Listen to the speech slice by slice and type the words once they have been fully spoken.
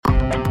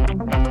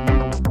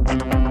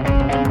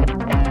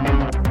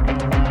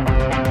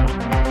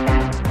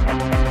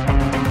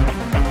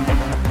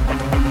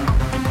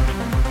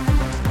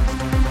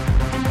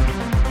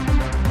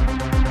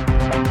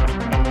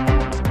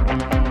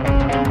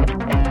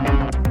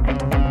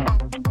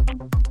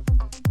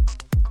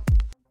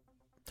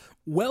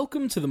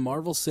Welcome to the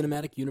Marvel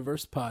Cinematic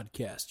Universe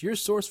podcast, your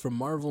source for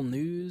Marvel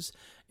news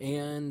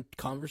and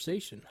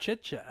conversation.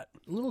 Chit-chat.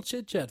 A little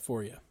chit-chat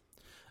for you.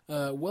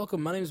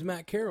 Welcome, my name is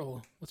Matt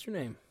Carroll. What's your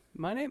name?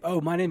 My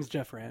name's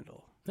Jeff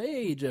Randall.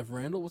 Hey, Jeff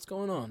Randall, what's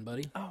going on,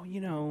 buddy?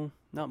 Oh,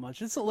 not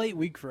much. It's a late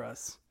week for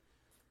us.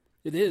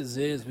 It is.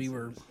 We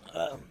were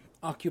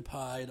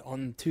occupied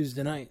on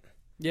Tuesday night.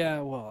 Yeah,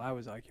 well, I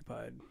was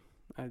occupied.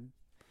 I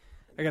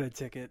got a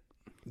ticket.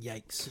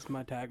 Yikes. Because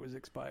my tag was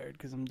expired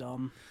because I'm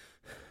dumb.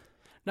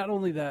 Not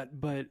only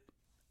that, but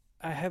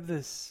I have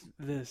this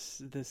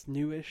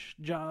newish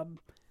job.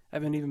 I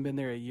haven't even been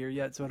there a year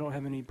yet, so I don't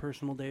have any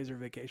personal days or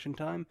vacation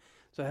time.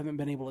 So I haven't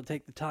been able to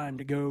take the time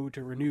to go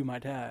to renew my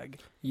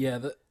tag. Yeah,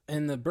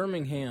 the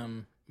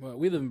Birmingham, well,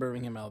 we live in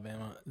Birmingham,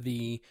 Alabama.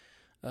 The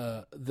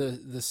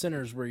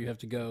centers where you have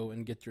to go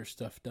and get your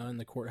stuff done,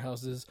 the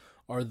courthouses,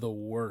 are the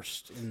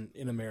worst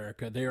in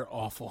America. They are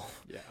awful.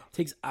 Yeah. It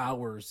takes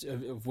hours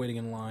of waiting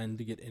in line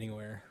to get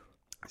anywhere.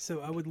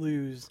 So I would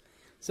lose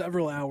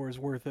several hours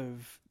worth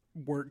of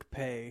work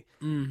pay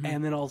and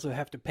then also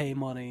have to pay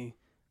money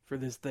for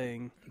this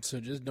thing.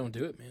 So just don't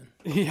do it, man.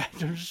 Yeah,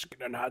 I'm just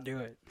going to not do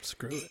it.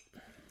 Screw it.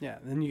 Yeah,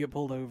 then you get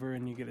pulled over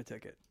and you get a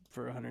ticket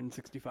for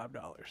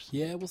 $165.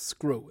 Yeah, well,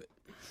 screw it.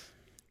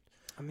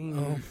 I mean,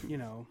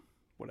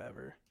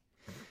 whatever.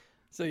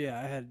 So yeah,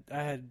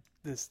 I had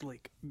this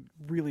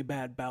really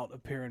bad bout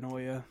of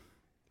paranoia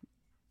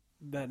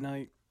that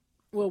night.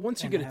 Well,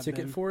 once you get a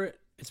ticket for it,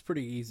 it's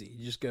pretty easy.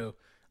 You just go,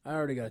 I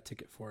already got a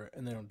ticket for it,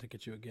 and they don't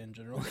ticket you again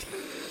generally.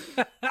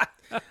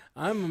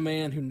 I'm a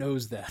man who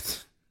knows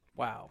that.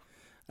 Wow.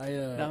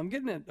 Now I'm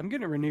getting it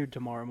renewed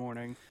tomorrow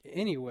morning.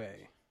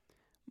 Anyway,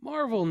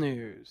 Marvel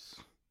news.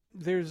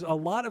 There's a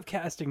lot of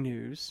casting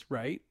news,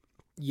 right?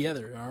 Yeah,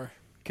 there are.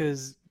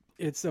 Because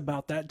it's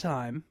about that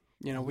time.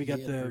 We got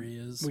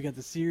the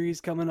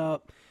series coming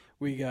up.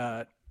 We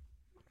got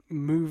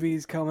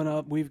movies coming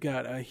up. We've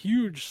got a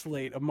huge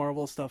slate of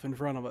Marvel stuff in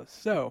front of us.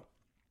 So,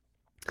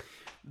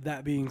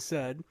 that being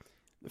said,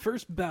 the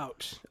first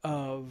bout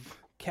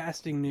of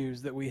casting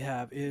news that we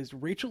have is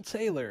Rachel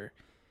Taylor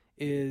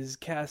is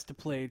cast to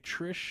play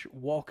Trish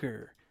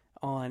Walker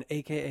on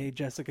AKA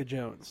Jessica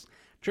Jones.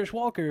 Trish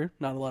Walker,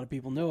 not a lot of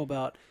people know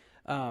about.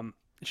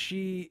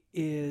 She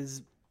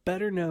is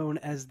better known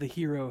as the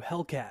hero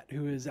Hellcat,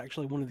 who is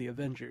actually one of the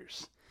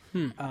Avengers.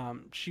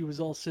 She was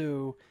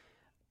also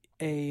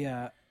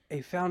a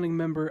founding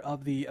member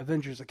of the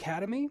Avengers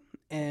Academy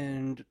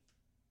and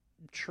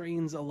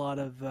trains a lot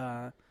of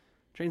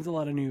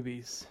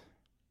newbies.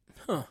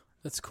 Huh,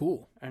 that's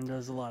cool. And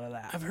does a lot of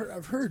that. I've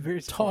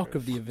heard talk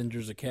of the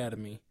Avengers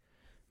Academy,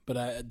 but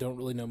I don't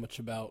really know much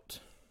about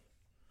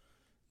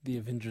the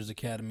Avengers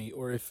Academy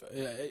or if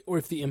the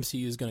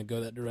MCU is going to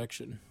go that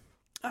direction.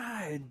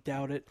 I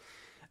doubt it.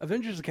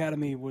 Avengers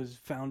Academy was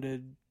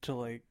founded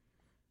to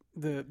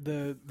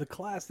the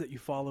class that you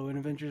follow in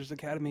Avengers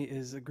Academy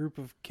is a group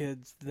of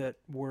kids that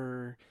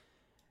were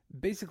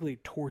basically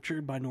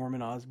tortured by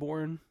Norman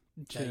Osborn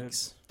to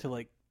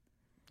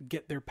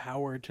get their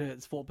power to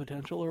its full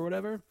potential or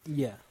whatever.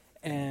 Yeah.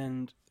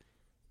 And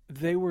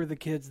they were the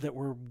kids that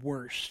were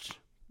worst,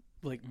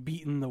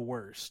 beaten the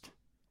worst.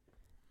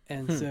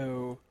 And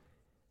so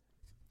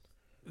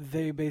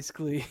they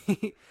basically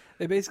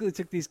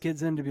took these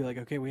kids in to be like,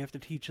 okay, we have to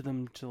teach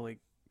them to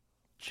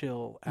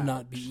chill out.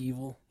 Not be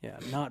evil. Yeah,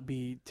 not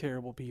be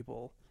terrible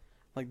people.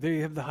 They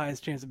have the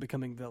highest chance of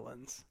becoming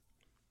villains,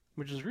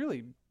 which is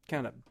really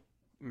kind of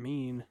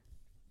mean.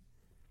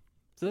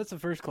 So that's the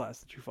first class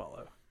that you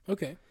follow.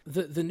 Okay.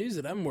 The news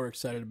that I'm more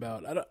excited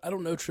about, I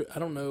don't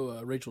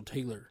know Rachel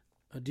Taylor.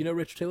 Do you know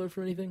Rachel Taylor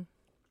from anything?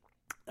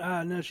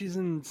 No, she's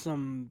in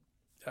some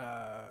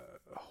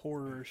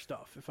horror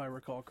stuff, if I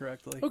recall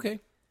correctly. Okay.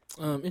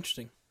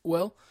 Interesting.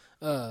 Well,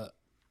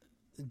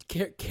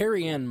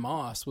 Carrie Ann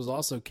Moss was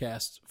also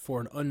cast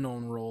for an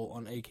unknown role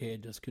on AKA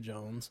Jessica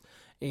Jones,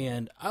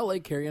 and I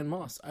like Carrie Ann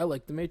Moss. I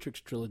like the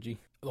Matrix trilogy,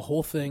 the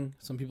whole thing.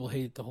 Some people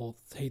hate the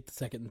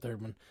second and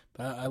third one,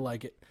 but I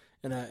like it.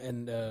 And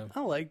I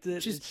liked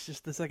it. It's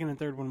just the second and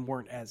third one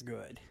weren't as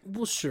good.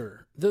 Well,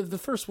 sure. The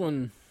first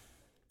one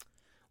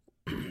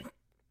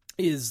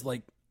is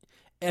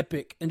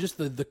epic, and just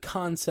the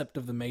concept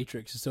of the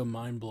Matrix is so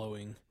mind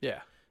blowing.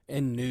 Yeah.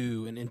 And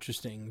new and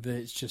interesting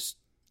that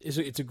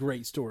it's a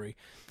great story.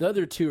 The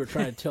other two are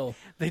trying to tell.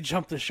 They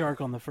jumped the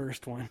shark on the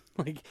first one.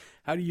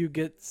 How do you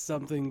get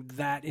something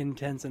that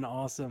intense and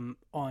awesome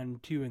on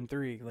 2 and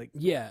 3?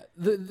 Yeah,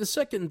 the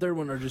second and third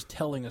one are just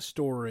telling a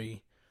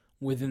story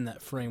within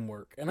that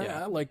framework, and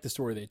yeah. I like the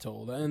story they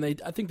told, and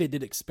I think they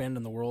did expand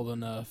on the world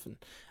enough, and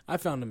I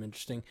found them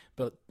interesting.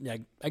 But yeah,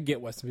 I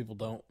get why some people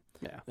don't.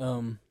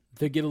 Yeah,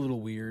 they get a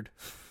little weird.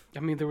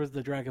 I mean, there was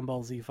the Dragon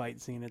Ball Z fight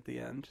scene at the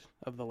end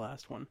of the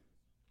last one.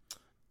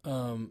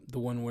 The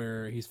one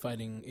where he's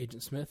fighting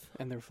Agent Smith,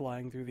 and they're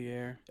flying through the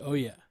air. Oh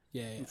yeah,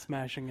 and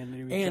smashing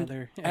into each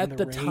other. And at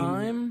the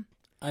time,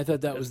 I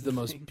thought that was the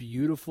most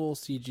beautiful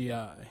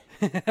CGI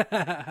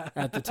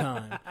at the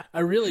time. I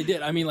really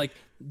did. I mean,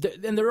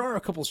 and there are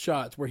a couple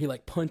shots where he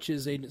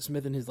punches Agent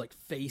Smith in his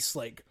face,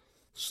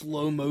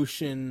 slow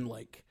motion,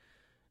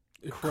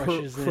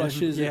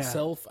 crushes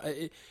itself.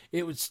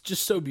 It was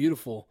just so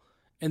beautiful.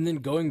 And then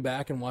going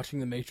back and watching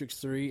The Matrix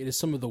 3, it is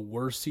some of the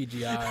worst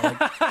CGI.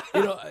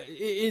 Like,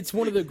 it's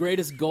one of the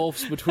greatest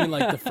gulfs between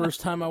like the first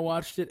time I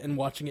watched it and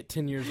watching it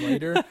 10 years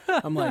later.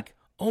 I'm like,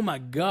 oh my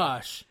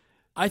gosh,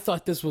 I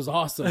thought this was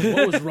awesome.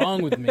 What was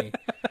wrong with me?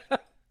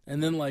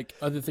 And then like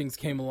other things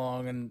came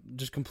along and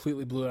just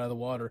completely blew it out of the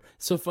water.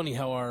 It's so funny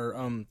how our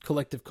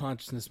collective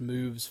consciousness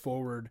moves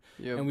forward,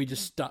 and we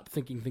just stop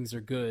thinking things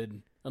are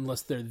good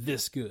unless they're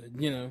this good,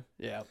 you know?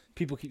 Yeah.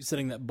 People keep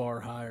setting that bar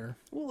higher.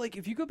 Well, like,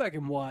 if you go back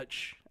and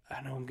watch... I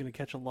know I'm going to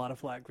catch a lot of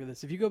flack for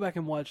this. If you go back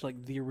and watch,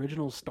 like, the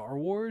original Star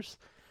Wars,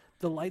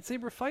 the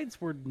lightsaber fights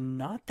were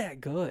not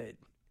that good.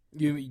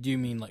 Do you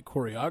mean, like,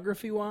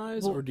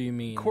 choreography-wise, or do you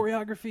mean...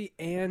 Choreography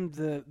and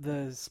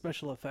the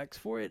special effects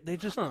for it, they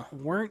just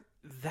weren't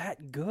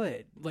that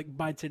good, like,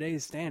 by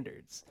today's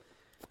standards.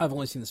 I've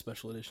only seen the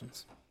special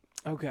editions.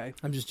 Okay.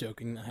 I'm just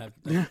joking. I have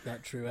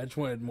that true. I just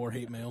wanted more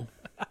hate mail.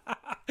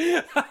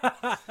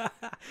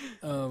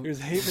 There's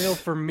hate mail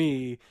for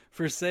me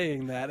for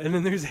saying that, and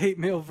then there's hate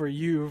mail for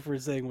you for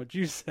saying what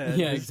you said.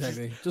 Yeah,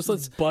 exactly. Just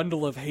let's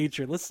bundle of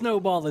hatred. Let's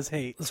snowball this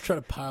hate. Let's try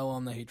to pile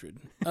on the hatred.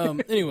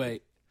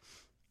 Anyway,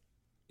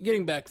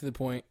 getting back to the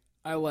point,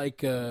 I like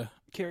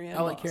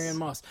Carrie-Anne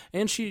Moss,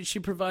 and she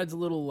provides a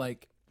little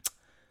like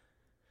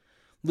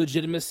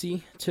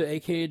legitimacy to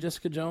AKA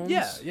Jessica Jones.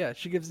 Yeah.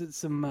 She gives it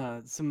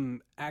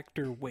some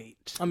actor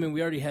weight. I mean,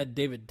 we already had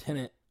David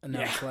Tennant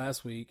announced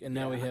last week, and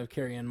now we have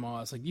Carrie-Anne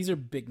Moss. Like, these are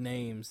big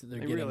names that they're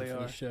getting for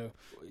the show.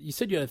 You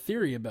said you had a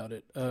theory about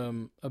it,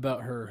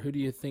 about her. Who do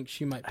you think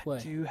she might play?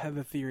 I do have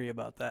a theory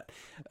about that,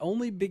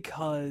 only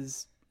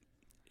because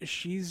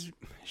she's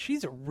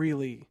a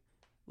really,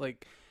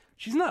 like,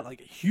 she's not like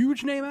a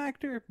huge name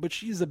actor, but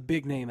she's a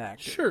big name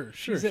actor. Sure.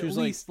 She's at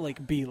least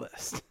like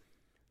B-list.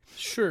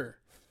 Sure.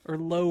 Or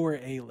lower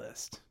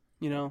A-list,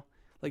 you know?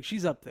 Like,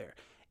 she's up there.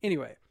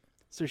 Anyway,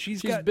 so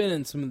she's been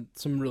in some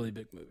really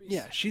big movies.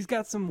 Yeah, she's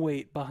got some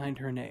weight behind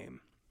her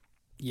name.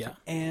 Yeah.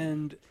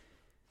 And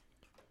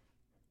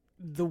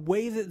the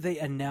way that they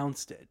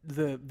announced it,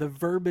 the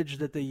verbiage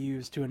that they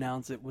used to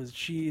announce it was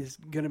she is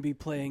going to be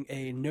playing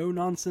a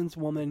no-nonsense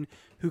woman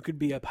who could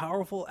be a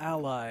powerful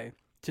ally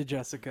to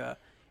Jessica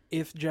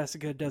if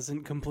Jessica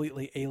doesn't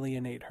completely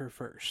alienate her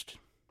first.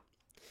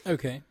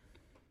 Okay.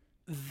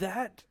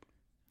 That,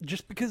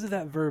 just because of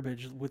that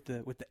verbiage with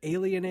the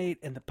alienate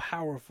and the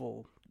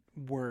powerful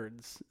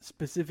words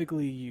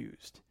specifically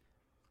used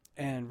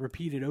and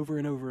repeated over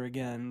and over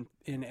again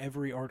in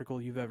every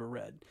article you've ever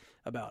read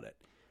about it.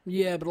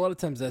 Yeah, but a lot of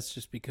times that's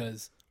just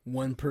because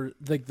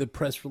like the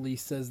press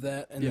release says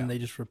that, and then they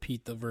just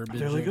repeat the verbiage.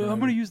 They're like, I'm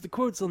going to use the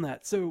quotes on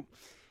that. So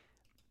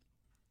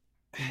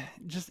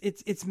just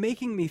it's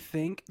making me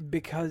think,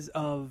 because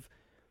of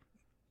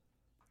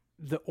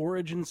the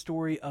origin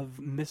story of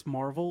Miss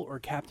Marvel or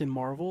Captain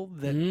Marvel,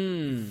 that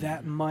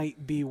that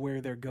might be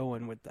where they're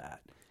going with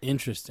that.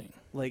 Interesting.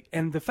 Like,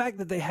 and the fact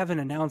that they haven't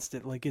announced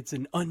it, like it's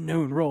an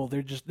unknown role,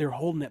 they're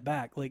holding it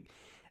back. Like,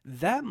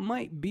 that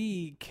might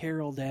be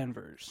Carol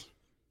Danvers.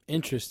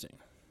 Interesting.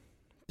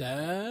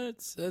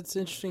 That's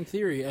interesting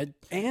theory.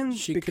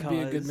 She could be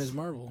a good Ms.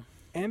 Marvel.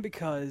 And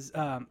because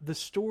the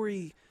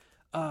story,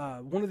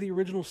 one of the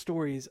original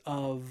stories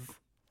of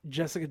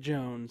Jessica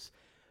Jones,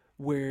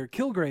 where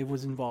Kilgrave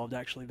was involved,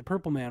 actually, the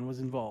Purple Man was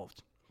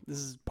involved. This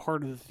is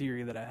part of the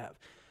theory that I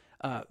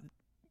have.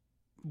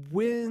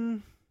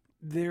 When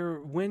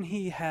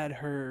he had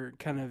her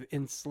kind of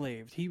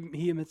enslaved,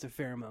 he emits a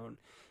pheromone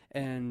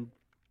and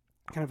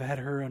kind of had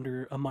her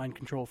under a mind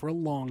control for a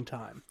long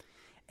time.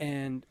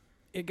 And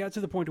it got to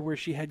the point to where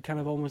she had kind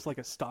of almost like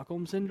a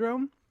Stockholm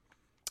syndrome,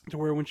 to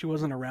where when she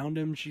wasn't around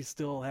him, she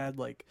still had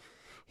like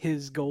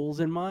his goals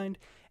in mind.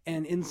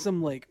 And in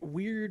some like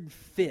weird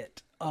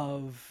fit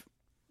of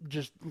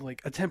just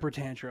like a temper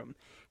tantrum,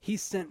 he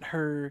sent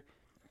her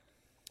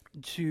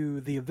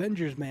to the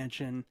Avengers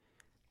Mansion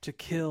to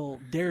kill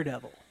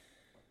Daredevil.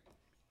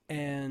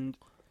 And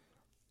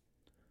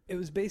it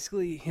was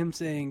basically him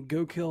saying,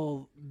 go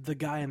kill the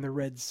guy in the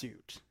red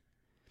suit.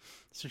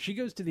 So she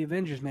goes to the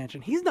Avengers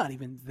Mansion. He's not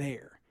even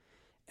there.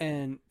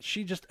 And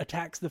she just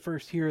attacks the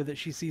first hero that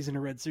she sees in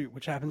a red suit,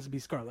 which happens to be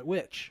Scarlet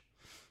Witch.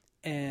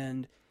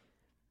 And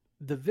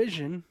the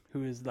Vision,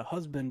 who is the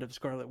husband of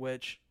Scarlet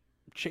Witch,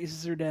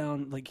 chases her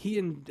down. Like, he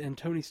and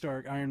Tony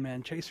Stark, Iron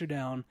Man, chase her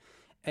down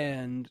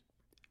and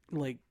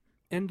like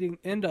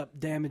end up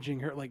damaging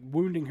her, like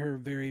wounding her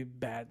very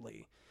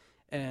badly,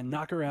 and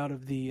knock her out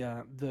of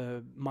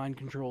the mind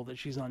control that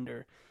she's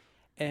under.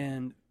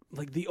 And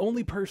like the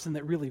only person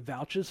that really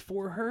vouches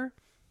for her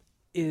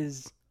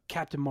is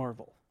Captain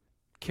Marvel,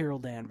 Carol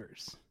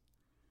Danvers.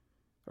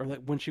 Or like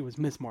when she was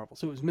Miss Marvel.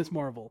 So it was Miss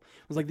Marvel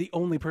was like the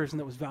only person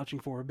that was vouching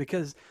for her,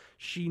 because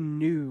she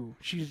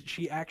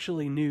she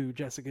actually knew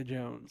Jessica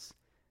Jones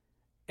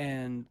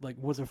and like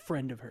was a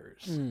friend of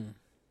hers.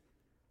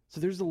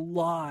 So there's a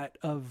lot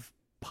of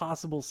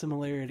possible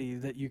similarity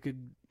that you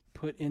could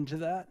put into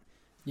that.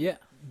 Yeah.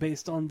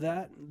 Based on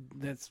that,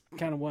 that's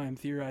kind of why I'm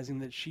theorizing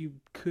that she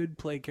could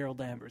play Carol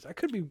Danvers. I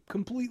could be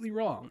completely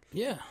wrong.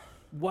 Yeah.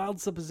 wild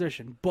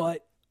supposition,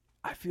 but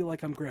I feel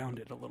like I'm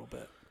grounded a little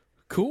bit.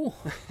 Cool.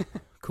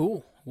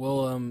 Cool.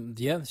 Well,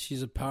 yeah,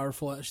 she's a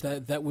powerful.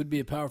 That would be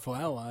a powerful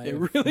ally. It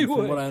really would.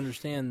 From what I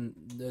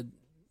understand,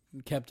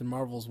 Captain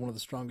Marvel is one of the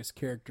strongest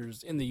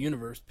characters in the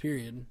universe.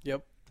 Period.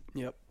 Yep.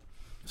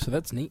 So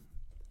that's neat.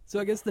 So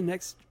I guess the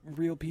next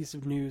real piece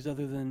of news,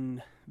 other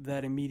than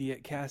that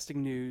immediate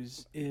casting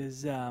news,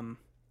 is,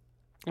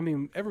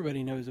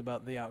 everybody knows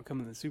about the outcome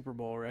of the Super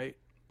Bowl, right?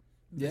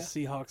 The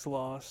Seahawks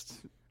lost.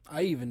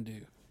 I even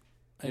do.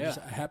 I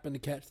happened to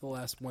catch the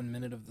last 1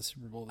 minute of the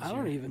Super Bowl this year. I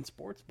don't even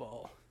sports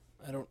ball.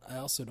 I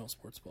also don't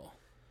sports ball.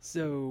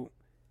 So,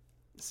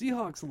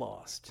 Seahawks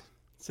lost.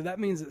 So that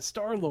means that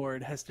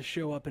Star-Lord has to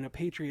show up in a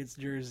Patriots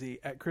jersey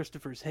at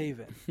Christopher's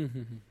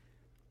Haven.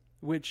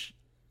 Which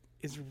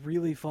is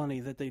really funny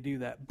that they do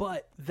that.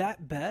 But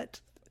that bet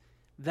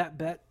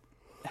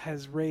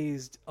has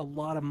raised a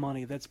lot of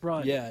money. That's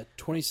brought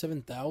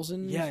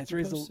 27,000. Yeah, it's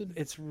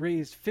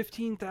raised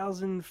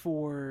 $15,000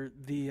 for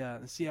the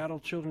Seattle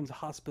Children's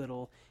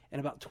Hospital and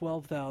about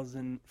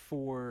 $12,000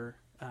 for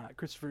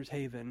Christopher's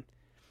Haven.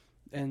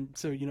 And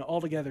so,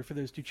 altogether for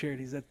those two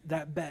charities,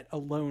 that bet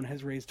alone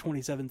has raised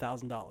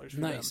 $27,000 for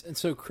nice. them. And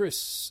so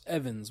Chris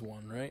Evans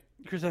won, right?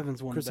 Chris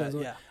Evans won the bet,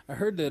 yeah. I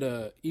heard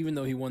that even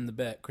though he won the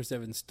bet, Chris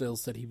Evans still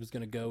said he was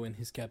going to go in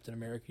his Captain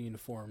America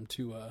uniform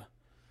to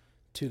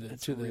the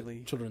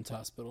Children's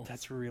Hospital.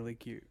 That's really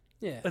cute.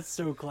 Yeah. That's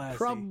so classy.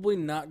 Probably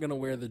not going to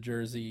wear the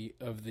jersey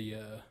of the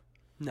of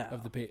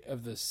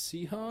the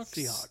Seahawks.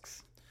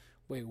 Seahawks.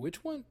 Wait,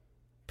 which one?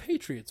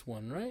 Patriots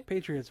won, right?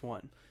 Patriots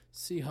won.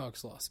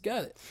 Seahawks lost.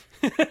 Got it.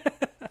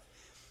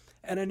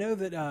 And I know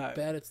that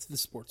bad it's the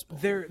sports ball.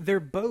 They're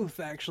both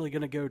actually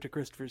going to go to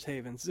Christopher's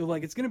Haven. So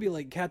it's going to be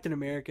like Captain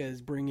America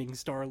is bringing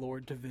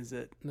Star-Lord to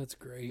visit. That's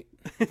great.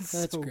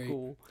 That's so great.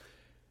 Cool.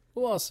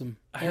 Well, awesome.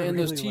 And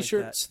those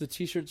T-shirts, the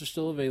T-shirts are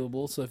still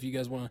available. So if you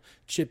guys want to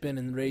chip in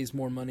and raise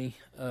more money,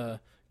 go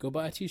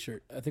buy a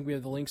T-shirt. I think we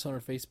have the links on our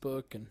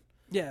Facebook and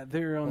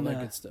they're on all that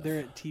good stuff.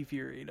 They're at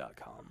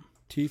tfury.com.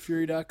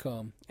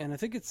 tfury.com. And I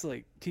think it's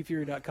like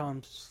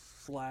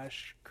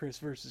tfury.com/Chris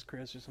versus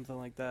Chris or something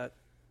like that.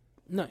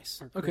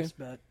 Nice. Or Chris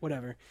bet,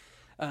 whatever.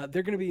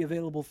 They're going to be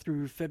available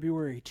through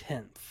February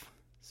 10th.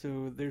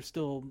 So they're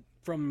still,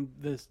 from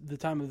the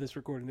time of this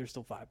recording, there's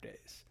still 5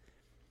 days.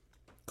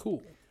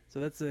 Cool. So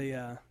that's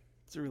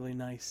it's a really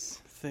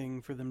nice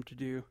thing for them to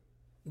do.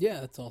 Yeah,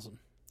 that's awesome.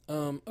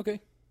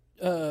 Okay.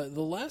 The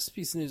last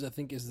piece of news I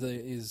think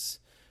is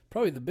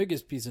probably the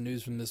biggest piece of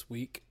news from this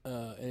week.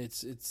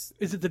 Is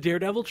it the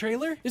Daredevil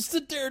trailer? It's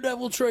the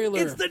Daredevil trailer.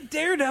 It's the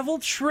Daredevil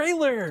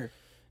trailer.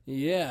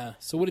 Yeah.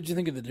 So what did you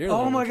think of the Daredevil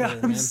trailer? Oh my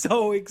god, I'm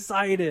so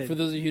excited. For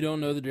those of you who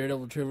don't know, the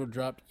Daredevil trailer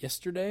dropped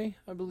yesterday,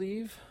 I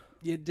believe.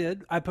 It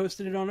did. I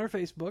posted it on our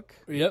Facebook.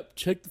 Yep.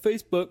 Check the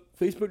Facebook.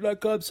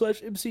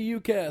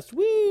 Facebook.com/MCUcast.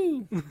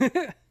 Woo!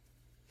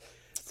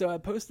 So I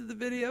posted the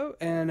video,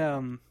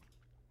 and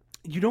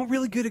you don't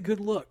really get a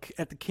good look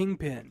at the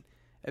Kingpin,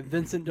 at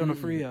Vincent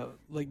D'Onofrio.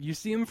 Like, you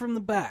see him from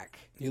the back.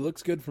 He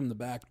looks good from the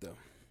back, though.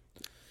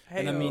 Hey-o.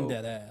 And I mean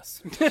that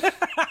ass.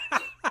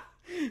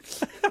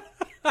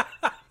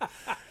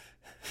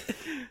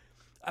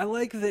 I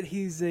like that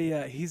he's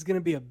going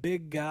to be a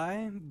big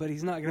guy, but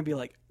he's not going to be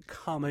like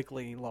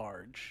comically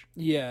large.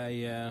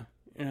 Yeah.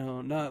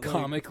 Not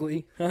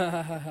comically.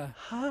 Ha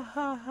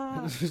ha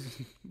ha.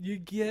 You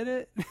get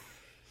it?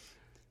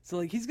 So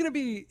like he's gonna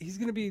be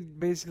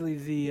basically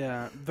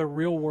the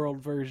real world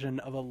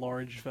version of a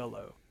large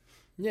fellow.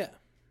 Yeah.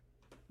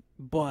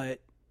 But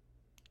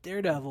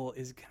Daredevil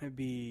is gonna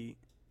be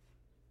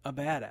a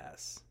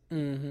badass.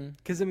 Mm-hmm.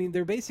 Because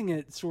they're basing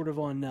it sort of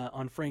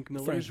on Frank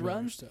Miller's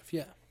run stuff.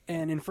 Yeah.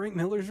 And in Frank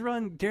Miller's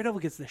run, Daredevil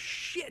gets the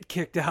shit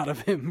kicked out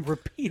of him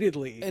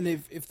repeatedly. And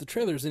if the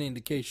trailer's any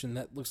indication,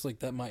 that looks like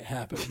that might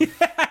happen. Yeah,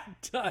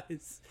 it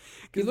does.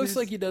 He looks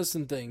like he does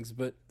some things,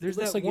 but it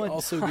looks like he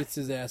also gets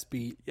his ass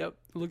beat. Yep.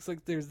 It looks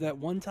like there's that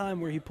one time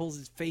where he pulls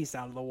his face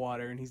out of the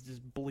water and he's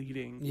just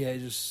bleeding. Yeah,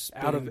 just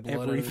out of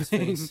blood everything. Out of his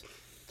face.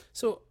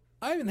 So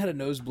I haven't had a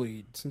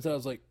nosebleed since I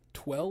was like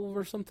 12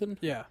 or something.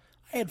 Yeah.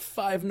 I had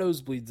 5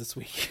 nosebleeds this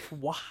week.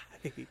 Why?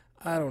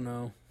 I don't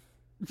know.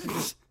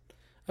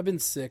 I've been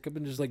sick. I've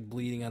been just like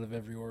bleeding out of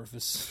every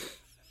orifice.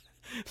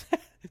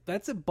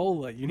 That's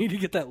Ebola. You need to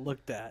get that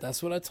looked at.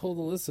 That's what I told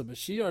Alyssa, but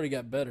she already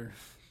got better.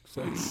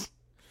 So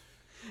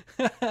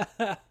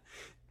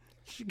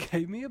she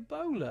gave me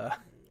Ebola.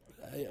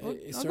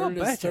 It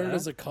started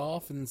as a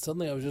cough, and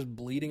suddenly I was just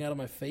bleeding out of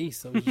my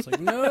face. I was just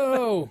like,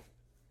 no!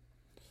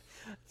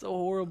 It's a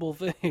horrible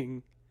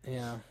thing.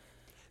 Yeah.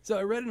 So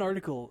I read an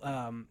article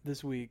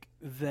this week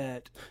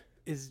that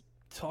is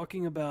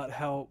talking about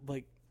how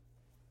the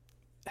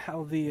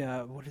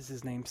what is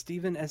his name?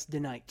 Stephen S.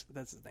 DeKnight.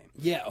 That's his name.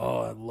 Yeah.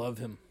 Oh, I love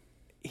him.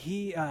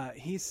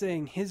 He's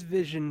saying his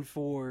vision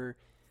for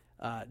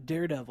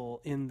Daredevil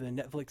in the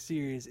Netflix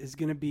series is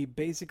going to be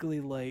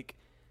basically like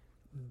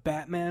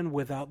Batman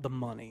without the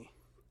money.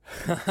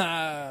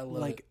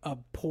 Like a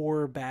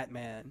poor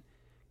Batman.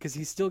 Because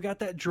he's still got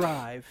that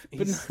drive.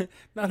 But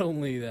not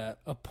only that,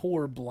 a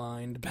poor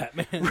blind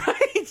Batman.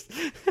 Right?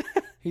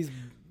 He's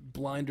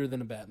blinder than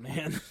a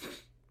Batman.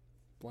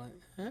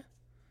 Blind? Huh?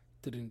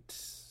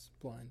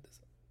 Blind.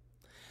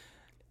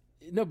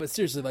 No, but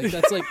seriously, like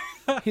that's like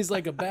he's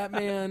like a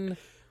Batman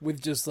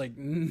with just like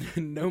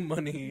no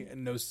money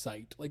and no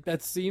sight. Like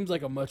that seems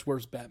like a much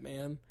worse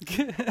Batman.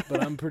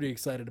 But I'm pretty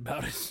excited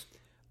about it.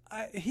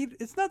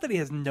 It's not that he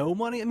has no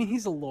money. I mean,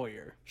 he's a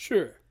lawyer.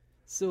 Sure.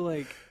 So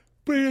like,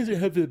 but he doesn't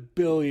have the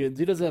billions.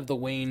 He doesn't have the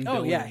Wayne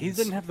billions. Oh yeah, he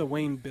doesn't have the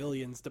Wayne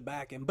billions to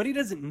back him, but he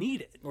doesn't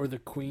need it. Or the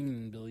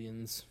Queen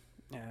billions.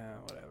 Yeah,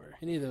 whatever.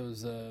 Any of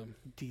those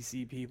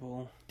DC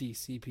people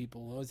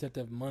always have to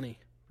have money,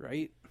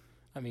 right?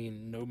 I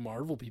mean, no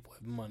Marvel people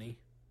have money.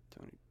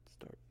 Tony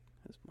Stark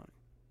has money.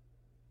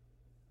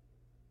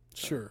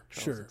 Sure.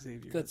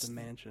 Xavier has a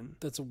mansion.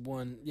 That's a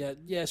one.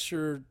 Yeah,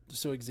 sure.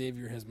 So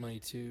Xavier has money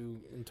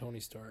too, and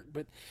Tony Stark.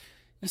 But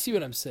you see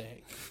what I'm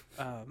saying?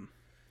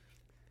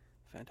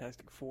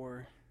 Fantastic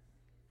Four.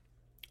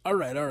 All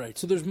right.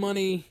 So there's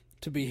money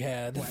to be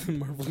had in the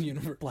Marvel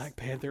Universe. Black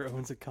Panther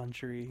owns a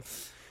country.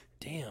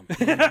 Damn,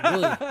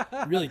 man,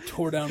 really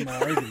tore down my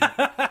argument.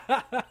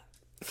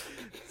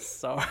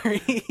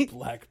 Sorry.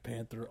 Black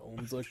Panther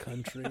owns a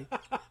country.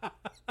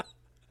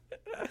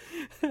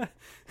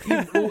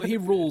 He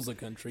rules a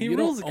country. You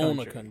don't own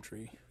a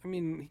country. I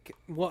mean,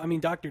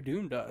 Dr.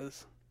 Doom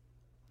does.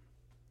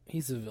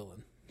 He's a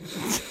villain.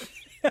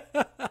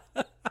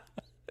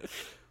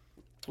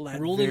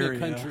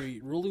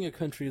 Latveria. Ruling a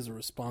country is a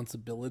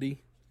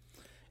responsibility.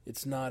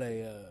 It's not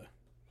a.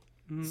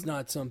 It's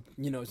not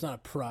it's not a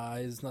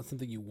prize. It's not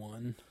something you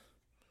won.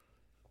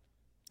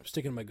 I'm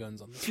sticking my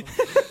guns on this one.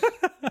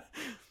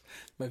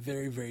 My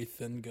very, very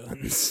thin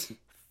guns.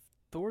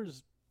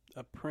 Thor's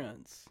a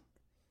prince.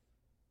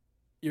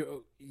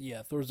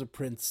 Thor's a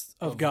prince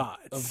of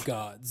gods. Of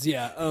gods,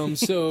 yeah.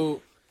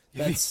 So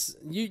it's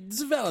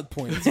a valid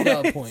point. It's a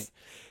valid point.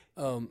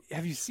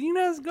 Have you seen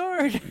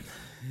Asgard?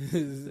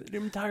 The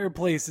entire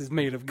place is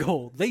made of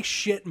gold. They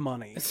shit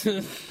money.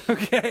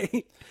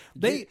 Okay,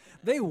 they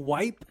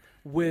wipe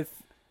with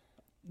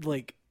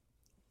like.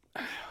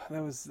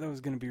 That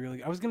was gonna be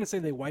really. I was gonna say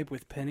they wipe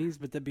with pennies,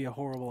 but that'd be a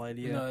horrible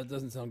idea. No, it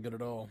doesn't sound good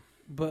at all.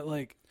 But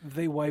like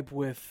they wipe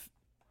with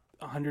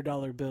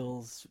 $100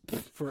 bills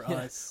for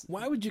us.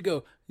 Why would you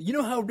go? You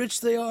know how rich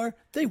they are?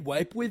 They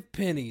wipe with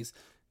pennies.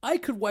 I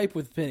could wipe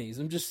with pennies.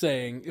 I'm just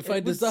saying, if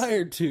I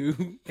desired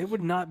to, it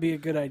would not be a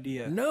good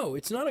idea. No,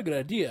 it's not a good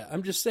idea.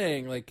 I'm just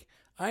saying, like,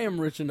 I am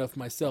rich enough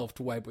myself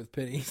to wipe with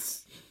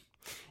pennies.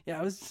 Yeah,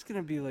 I was just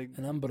gonna be like,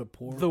 and I'm but a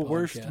poor. The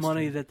worst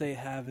money that they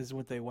have is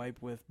what they wipe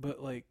with,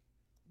 but like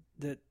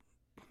that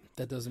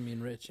doesn't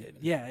mean rich.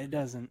 Yeah, it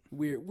doesn't.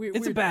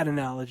 It's a bad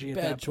analogy. At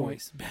bad that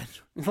choice. Point. Bad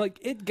choice. Like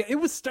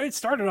it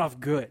started off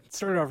good. It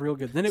started off real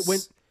good. Then it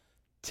went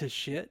to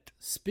shit.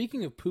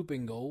 Speaking of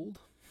pooping gold,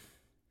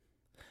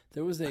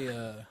 there was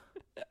a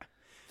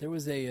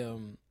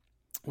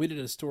we did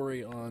a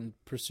story on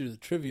Pursuit of the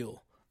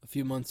Trivial a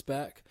few months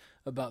back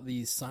about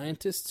these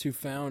scientists who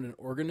found an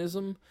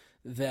organism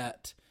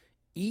that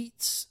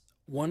eats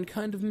one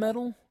kind of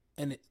metal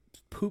and it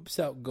poops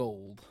out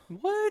gold.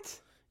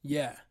 What?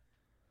 Yeah.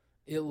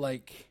 It's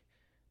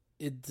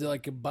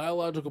like a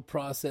biological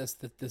process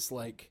that this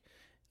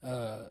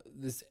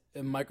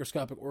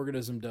microscopic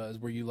organism does,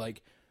 where you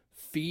like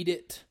feed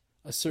it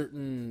a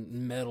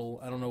certain metal.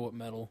 I don't know what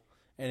metal,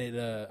 and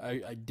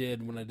I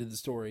did when I did the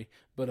story,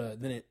 but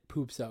then it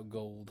poops out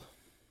gold.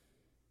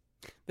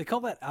 They call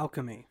that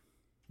alchemy.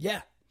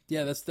 Yeah.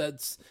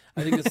 That's.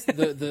 I think it's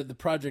the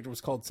project was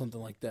called something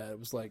like that. It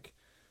was like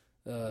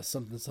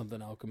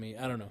something alchemy.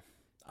 I don't know.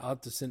 I'll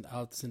have to send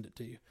it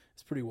to you.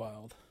 It's pretty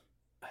wild.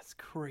 That's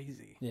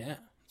crazy. Yeah,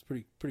 it's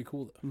pretty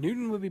cool though.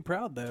 Newton would be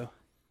proud though.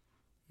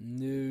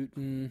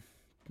 Newton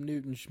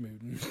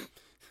Schmooten.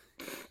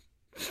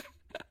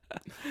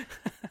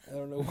 I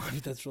don't know why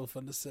that's real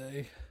fun to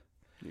say.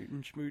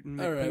 Newton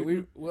Schmooten. All right,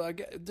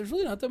 there's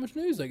really not that much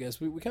news. I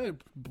guess we kind of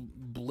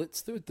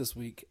blitzed through it this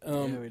week.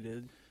 Yeah, we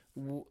did.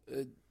 Well,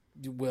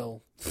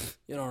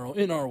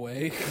 in our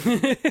way.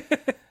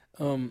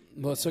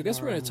 Well, so I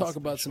guess we're going to talk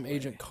about some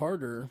Agent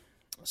Carter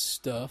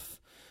stuff.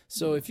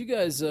 So if you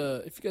guys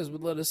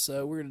would let us,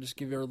 we're going to just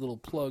give you our little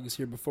plugs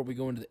here before we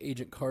go into the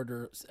Agent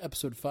Carter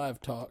episode 5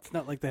 talk. It's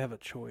not like they have a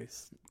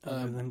choice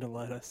other than to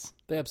let us.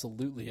 They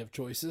absolutely have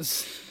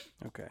choices.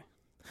 Okay.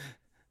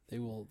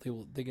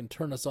 They can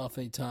turn us off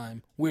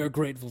anytime. We are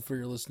grateful for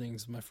your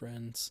listenings, my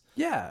friends.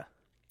 Yeah.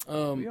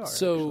 We are.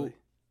 So actually.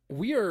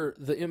 We are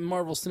the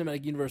Marvel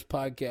Cinematic Universe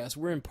podcast.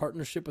 We're in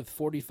partnership with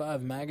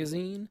 45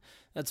 Magazine.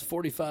 That's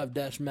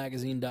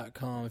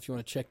 45-magazine.com if you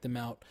want to check them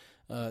out.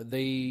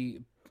 They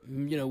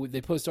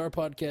post our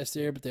podcast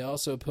there, but they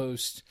also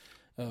post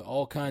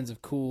all kinds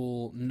of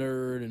cool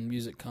nerd and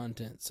music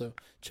content. So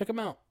check them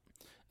out.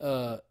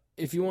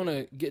 If you want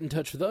to get in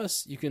touch with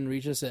us, you can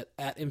reach us at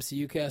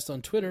MCUcast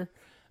on Twitter,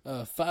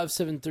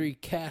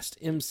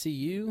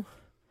 573-CAST-MCU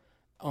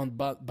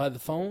by the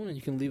phone, and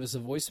you can leave us a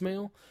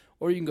voicemail.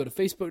 Or you can go to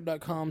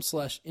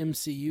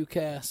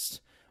facebook.com/MCUcast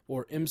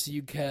or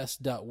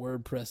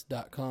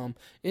mcucast.wordpress.com.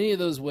 Any of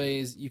those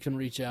ways you can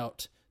reach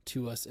out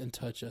to us and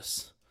touch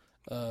us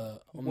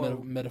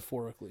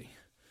metaphorically.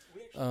 We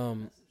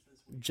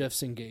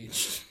Jeff's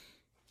engaged.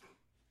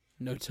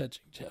 No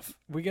touching, Jeff.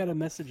 We got a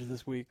message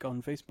this week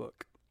on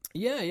Facebook.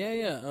 Yeah.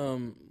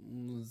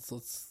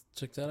 Let's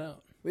check that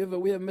out. We have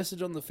a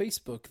message on the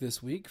Facebook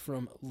this week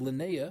from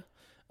Linnea.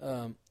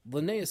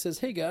 Linnea says,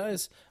 "Hey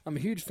guys, I'm a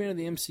huge fan of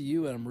the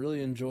MCU and I'm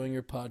really enjoying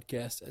your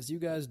podcast as you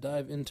guys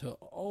dive into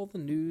all the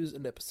news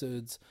and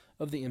episodes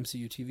of the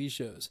MCU TV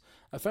shows.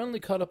 I finally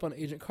caught up on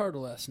Agent Carter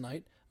last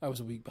night. I was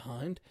a week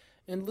behind,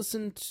 and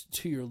listened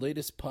to your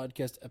latest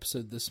podcast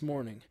episode this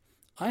morning.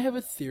 I have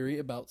a theory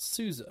about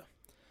Sousa.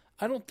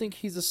 I don't think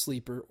he's a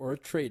sleeper or a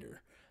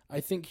traitor. I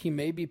think he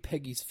may be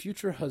Peggy's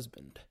future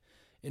husband.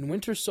 In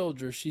Winter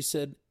Soldier, she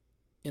said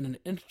in an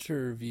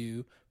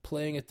interview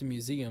playing at the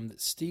museum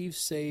that Steve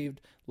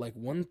saved like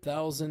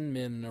 1,000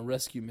 men in a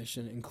rescue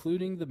mission,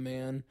 including the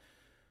man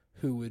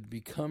who would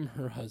become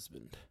her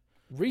husband.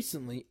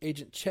 Recently,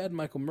 Agent Chad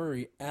Michael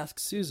Murray asked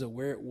Sousa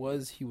where it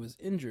was he was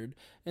injured,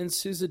 and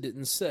Sousa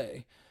didn't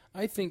say.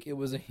 I think it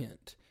was a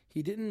hint.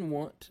 He didn't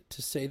want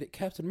to say that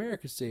Captain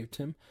America saved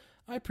him.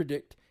 I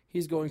predict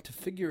he's going to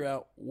figure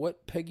out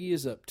what Peggy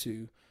is up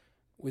to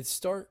with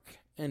Stark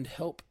and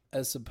help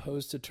as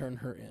opposed to turn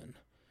her in.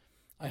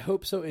 I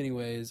hope so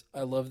anyways.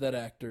 I love that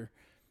actor.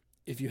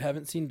 If you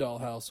haven't seen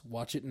Dollhouse,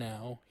 watch it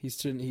now.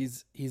 He's in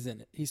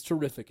it. He's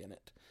terrific in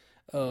it.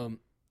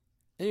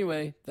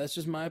 Anyway, that's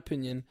just my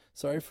opinion.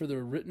 Sorry for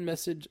the written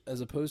message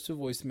as opposed to a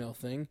voicemail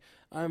thing.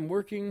 I'm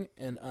working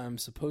and I'm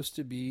supposed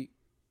to be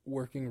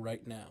working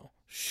right now.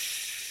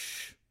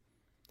 Shh.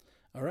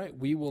 All right,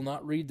 we will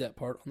not read that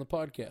part on the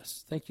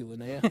podcast. Thank you,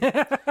 Linnea.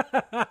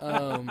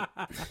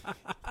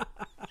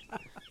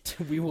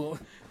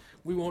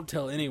 We won't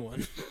tell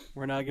anyone.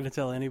 We're not going to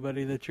tell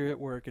anybody that you're at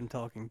work and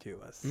talking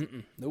to us.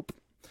 Nope.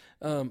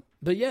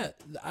 But yeah,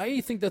 I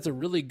think that's a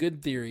really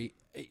good theory.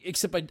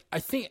 Except I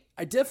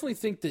definitely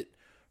think that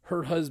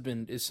her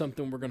husband is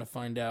something we're going to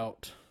find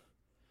out.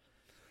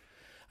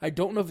 I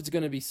don't know if it's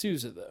going to be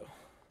Sousa though.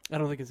 I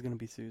don't think it's going to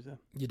be Sousa.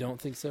 You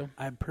don't think so?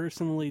 I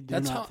personally do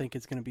not think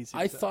it's going to be Sousa.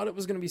 I thought it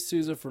was going to be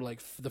Sousa for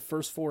like the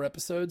first 4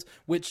 episodes,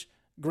 which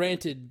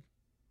granted,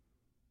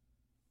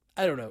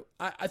 I don't know.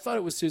 I thought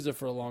it was Sousa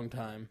for a long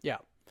time. Yeah.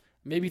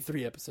 Maybe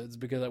 3 episodes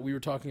because we were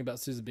talking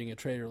about Sousa being a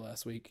traitor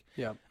last week.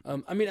 Yeah.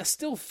 I mean, I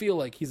still feel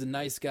like he's a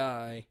nice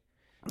guy.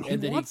 He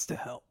wants to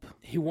help.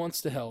 He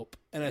wants to help,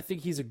 and I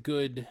think he's a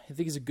good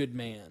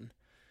man.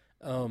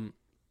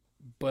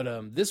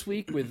 But this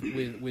week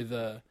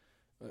with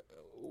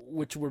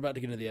which we're about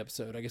to get into the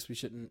episode. I guess we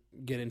shouldn't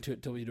get into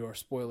it till we do our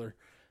spoiler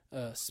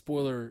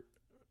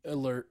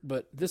alert.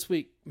 But this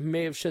week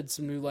may have shed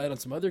some new light on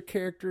some other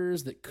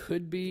characters that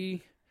could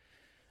be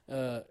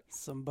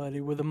somebody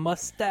with a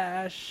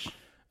mustache.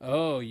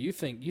 Oh, you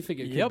think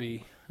it could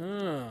be?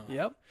 Huh.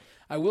 Yep.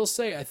 I will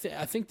say, I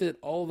think that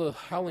all the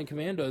Howling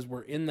Commandos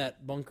were in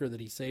that bunker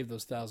that he saved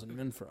those 1,000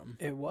 men from.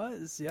 It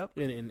was, yep.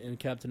 In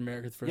Captain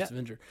America: The First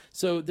Avenger.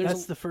 So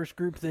that's the first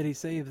group that he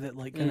saved that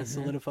kind of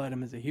solidified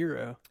him as a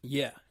hero.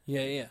 Yeah.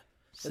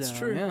 That's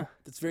true. Yeah.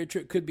 That's very true.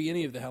 It could be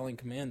any of the Howling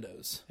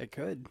Commandos. It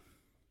could.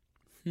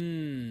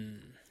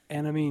 And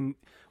I mean,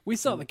 we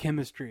saw the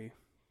chemistry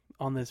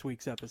on this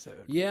week's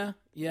episode. Yeah.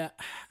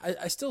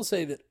 I still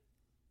say that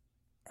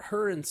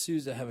her and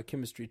Sousa have a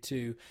chemistry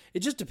too.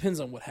 It just depends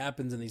on what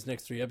happens in these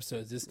next 3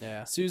 episodes. Is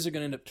Sousa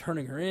going to end up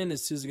turning her in?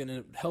 Is Sousa going to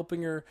end up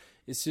helping her?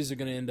 Is Sousa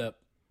going to end up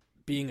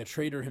being a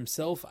traitor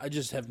himself? I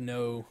just have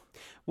no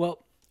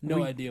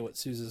idea what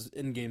Sousa's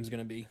endgame is going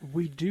to be.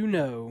 We do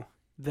know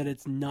that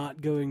it's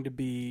not going to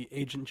be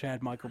Agent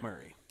Chad Michael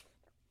Murray.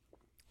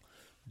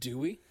 Do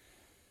we?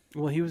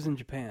 Well, he was in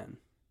Japan.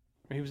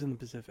 He was in the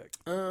Pacific.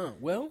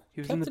 Well,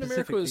 he was Captain in the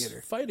Pacific America was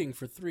Theater. Fighting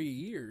for 3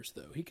 years,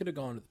 though. He could have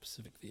gone to the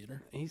Pacific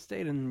Theater. He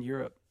stayed in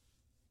Europe.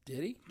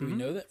 Did he? Do we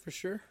know that for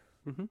sure?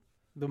 Mm-hmm.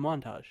 The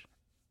montage.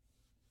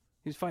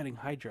 He was fighting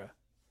Hydra.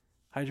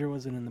 Hydra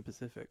wasn't in the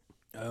Pacific.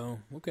 Oh,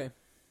 okay.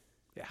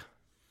 Yeah.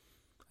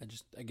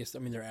 I guess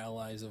they're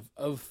allies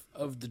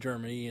of the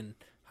Germany and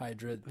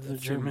Hydra. The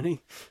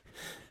Germany?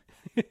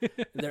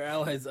 They're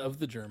allies of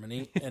the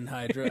Germany and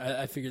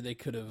Hydra. I figured they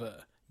could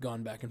have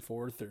gone back and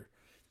forth, or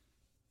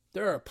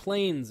there are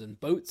planes and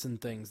boats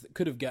and things that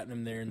could have gotten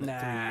him there in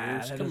that 3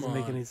 years. That doesn't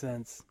make any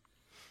sense.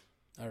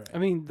 All right. I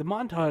mean, the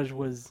montage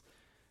was...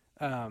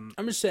 I'm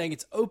just saying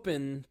it's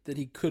open that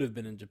he could have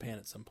been in Japan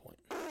at some point.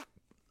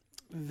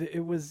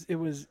 It was.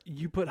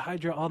 You put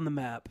Hydra on the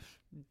map.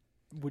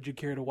 Would you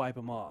care to wipe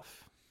him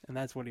off? And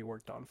that's what he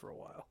worked on for a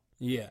while.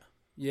 Yeah.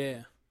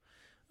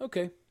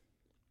 Okay.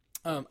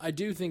 I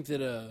do think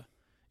that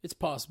it's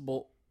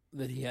possible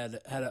that he had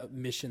a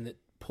mission that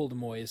pulled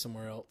him away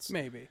somewhere else.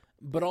 Maybe.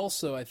 But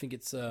also, I think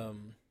it's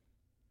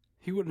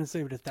he wouldn't have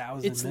saved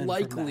 1,000 men. It's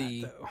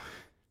likely. From that, though.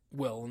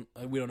 Well,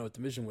 we don't know what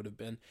the mission would have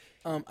been.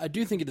 I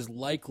do think it is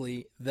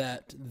likely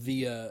that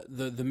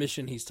the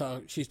mission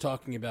she's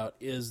talking about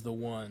is the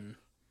one,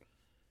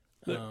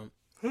 the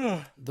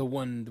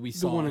one we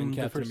saw in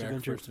Captain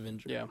America: First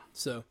Avenger. Yeah.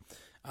 So,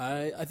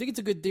 I think it's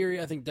a good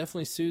theory. I think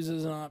definitely Sousa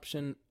is an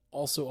option.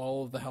 Also,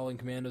 all of the Howling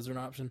Commandos are an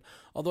option.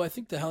 Although I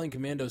think the Howling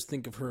Commandos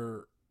think of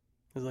her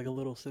As like a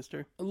little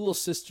sister? A little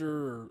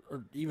sister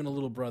or even a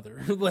little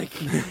brother. Like,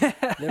 they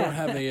don't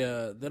have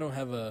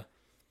a,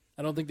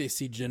 I don't think they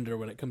see gender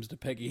when it comes to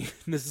Peggy,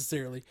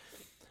 necessarily.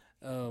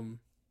 Yeah,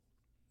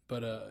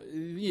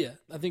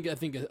 I think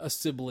a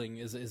sibling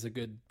is a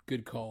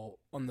good call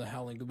on the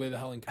way the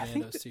Howling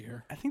Commandos see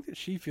her. I think that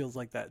she feels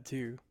like that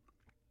too.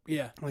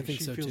 Yeah, like I think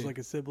she so feels too. like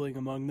a sibling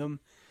among them,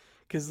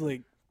 because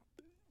like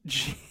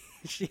she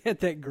had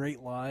that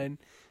great line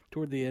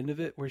toward the end of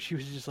it where she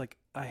was just like,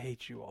 "I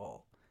hate you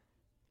all,"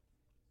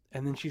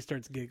 and then she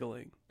starts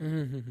giggling,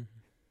 Mm-hmm.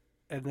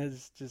 and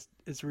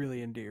it's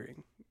really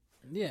endearing.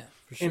 Yeah,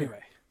 for sure.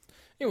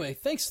 Anyway,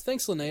 thanks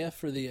Linnea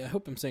for the. I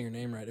hope I'm saying your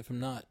name right. If I'm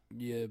not,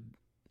 you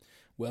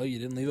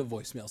didn't leave a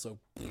voicemail, so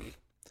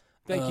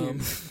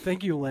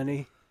thank you,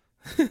 Lenny.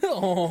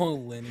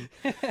 Oh, Lenny.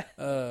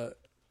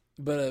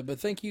 But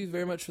thank you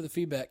very much for the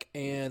feedback,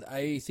 and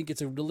I think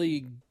it's a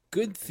really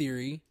good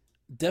theory,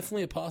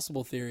 definitely a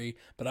possible theory,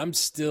 but I'm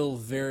still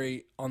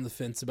very on the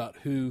fence about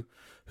who's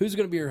going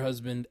to be her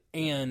husband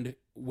and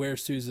where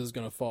Sousa's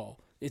going to fall.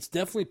 It's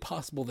definitely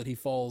possible that he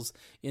falls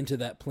into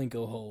that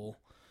Plinko hole,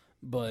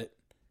 but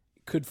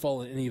could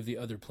fall in any of the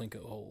other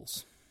Plinko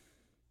holes.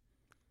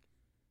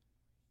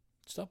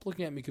 Stop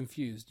looking at me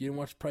confused. You didn't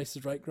watch Price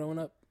is Right growing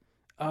up?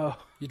 Oh.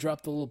 You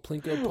dropped the little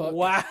Plinko puck.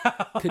 Wow.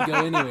 Could go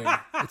anywhere.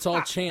 It's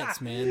all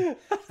chance, man.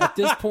 At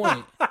this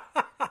point,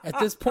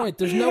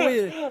 there's no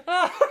way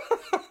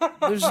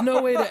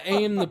to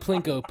aim the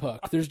Plinko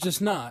puck. There's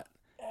just not.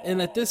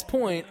 And at this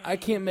point, I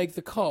can't make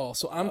the call,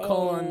 so I'm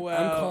calling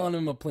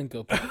him a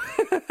Plinko puck.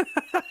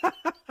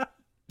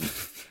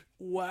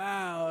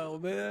 Wow,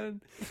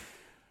 man.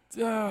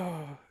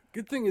 Oh,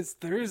 good thing it's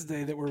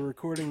Thursday that we're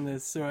recording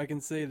this, so I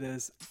can say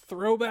this.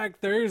 Throwback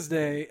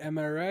Thursday, am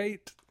I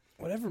right?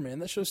 Whatever, man.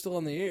 That show's still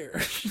on the air.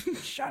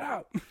 Shut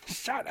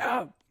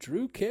up.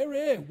 Drew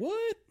Carey.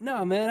 What?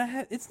 No,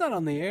 man. It's not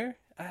on the air.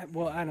 I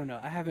don't know.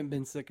 I haven't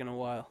been sick in a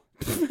while.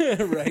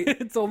 Right.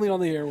 It's only on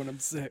the air when I'm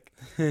sick.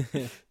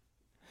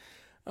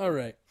 All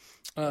right.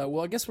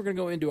 Well, I guess we're going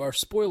to go into our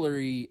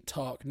spoilery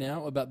talk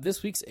now about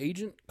this week's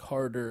Agent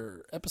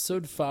Carter,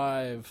 episode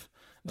 5.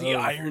 The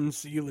Iron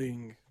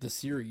Ceiling. The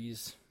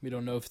series. We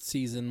don't know if it's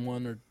season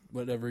 1 or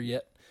whatever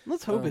yet.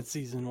 Let's hope it's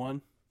season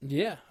 1.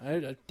 Yeah,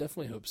 I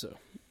definitely hope so.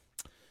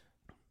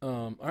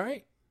 All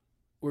right.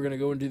 We're going to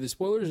go and do the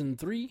spoilers in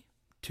 3,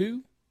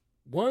 2,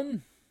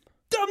 1.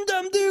 Dum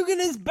Dum Dugan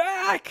is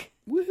back!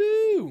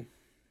 Woohoo!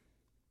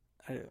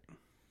 I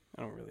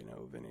don't really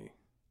know of any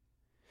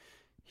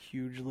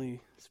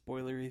hugely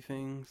spoilery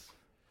things.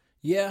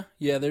 Yeah,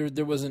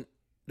 there wasn't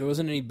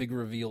any big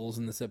reveals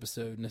in this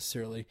episode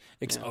necessarily.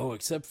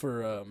 Except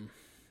for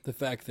the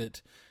fact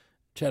that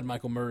Chad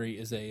Michael Murray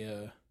is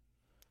a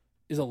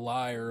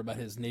liar about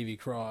his Navy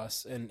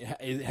Cross and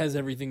it has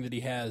everything that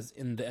he has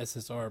in the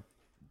SSR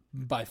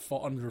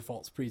under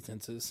false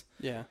pretenses.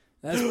 Yeah,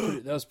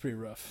 that was pretty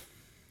rough.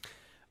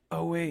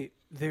 Oh wait,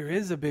 there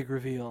is a big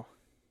reveal.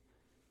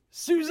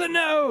 Susan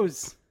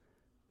knows.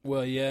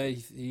 Well, yeah,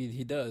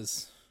 he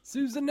does.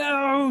 Susan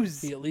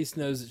knows. He at least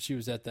knows that she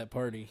was at that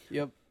party.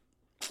 Yep.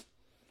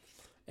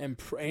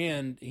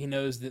 And he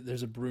knows that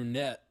there's a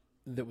brunette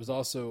that was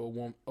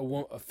also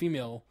a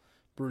female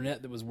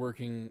brunette that was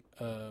working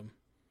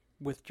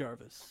with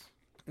Jarvis.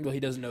 Well,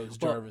 he doesn't know it's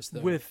Jarvis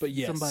though. But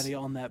yes, somebody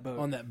on that boat.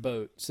 On that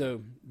boat.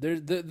 So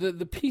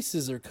the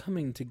pieces are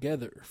coming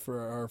together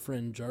for our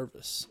friend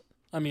Jarvis.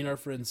 I mean, our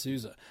friend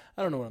Sousa.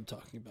 I don't know what I'm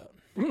talking about.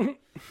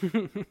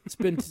 It's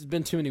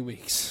been too many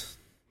weeks.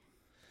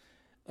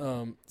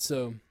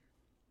 So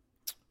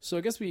I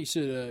guess we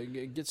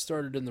should get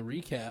started in the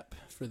recap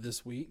for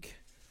this week.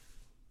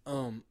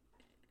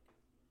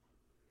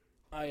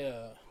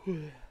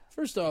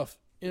 First off,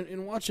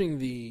 in watching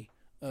the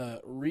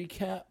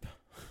recap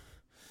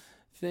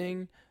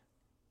thing,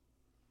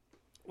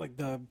 like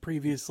the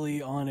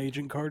previously on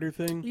Agent Carter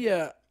thing.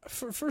 Yeah,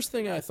 first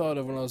thing I thought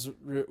of when I was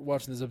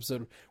watching this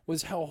episode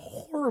was how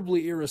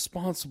horribly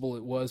irresponsible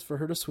it was for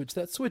her to switch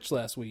that switch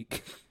last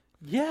week.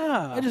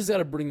 Yeah, I just got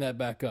to bring that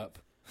back up.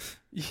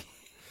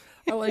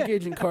 I like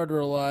Agent Carter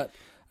a lot.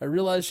 I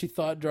realized she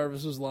thought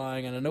Jarvis was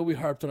lying, and I know we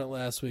harped on it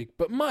last week,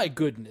 but my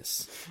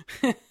goodness.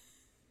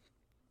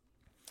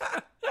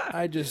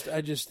 I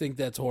just think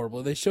that's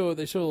horrible. They show a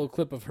little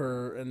clip of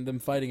her and them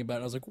fighting about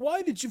it. I was like,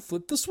 why did you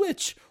flip the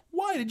switch?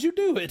 Why did you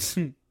do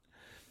it?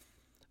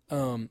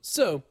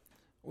 So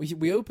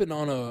we open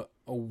on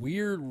a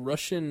weird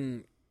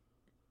Russian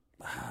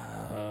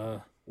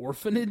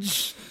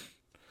orphanage.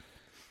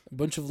 A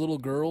bunch of little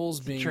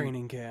girls being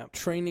training camp.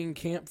 Training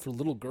camp for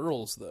little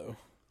girls, though.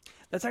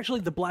 That's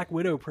actually the Black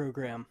Widow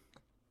program.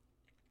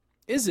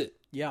 Is it?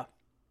 Yeah.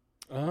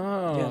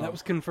 Oh. Yeah, that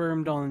was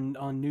confirmed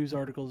on news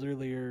articles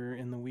earlier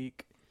in the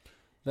week.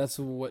 That's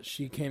what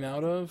she came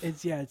out of?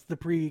 It's the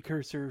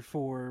precursor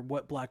for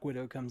what Black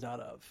Widow comes out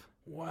of.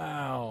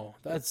 Wow.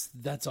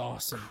 That's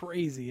awesome.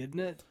 Crazy, isn't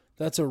it?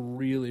 That's a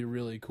really,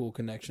 really cool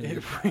connection.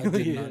 It really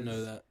I did not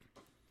know that.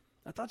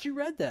 I thought you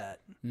read that.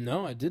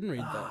 No, I didn't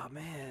read that. Oh,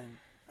 man.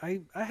 I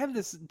have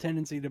this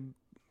tendency to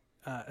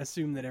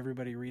assume that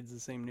everybody reads the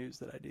same news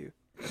that I do.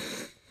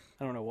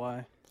 I don't know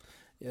why.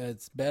 Yeah,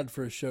 it's bad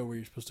for a show where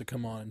you're supposed to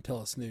come on and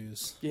tell us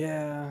news.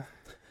 Yeah.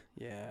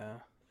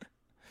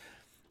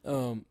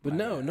 But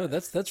no,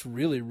 that's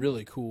really,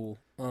 really cool.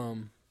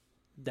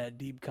 That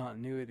deep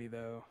continuity,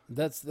 though.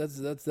 That's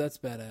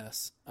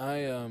badass.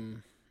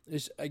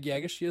 I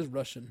guess she is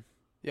Russian.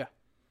 Yeah.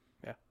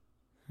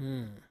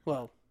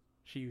 Well,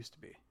 she used to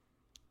be.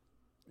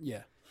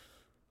 Yeah.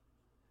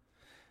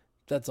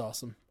 That's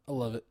awesome. I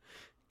love it.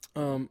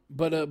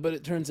 But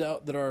it turns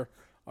out that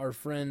our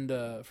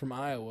friend from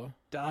Iowa,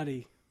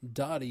 Dottie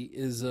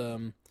is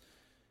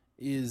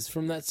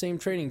from that same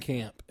training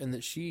camp, and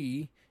that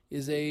she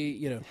is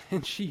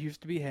and she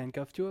used to be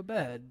handcuffed to a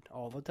bed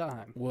all the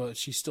time. Well,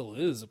 she still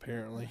is,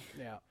 apparently.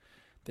 Yeah.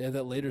 They have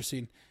that later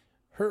scene.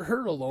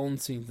 Her alone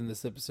scenes in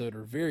this episode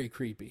are very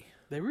creepy.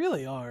 They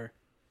really are.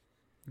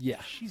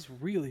 Yeah. She's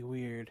really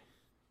weird.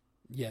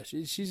 Yeah,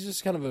 she's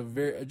just kind of a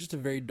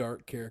very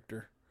dark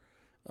character.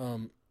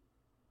 Her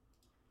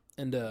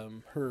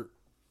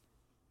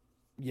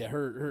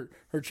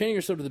chaining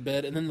herself to the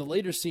bed, and then the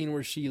later scene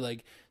where she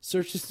like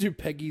searches through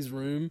Peggy's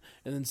room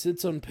and then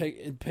sits on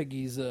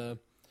Peggy's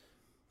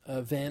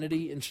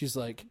vanity, and she's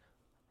like,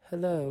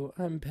 "Hello,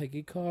 I'm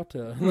Peggy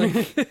Carter."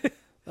 Like,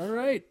 all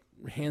right,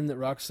 hand that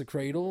rocks the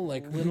cradle,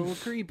 like little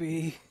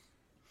creepy.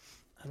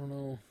 I don't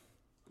know.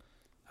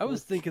 I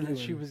was thinking that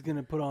she was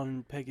gonna put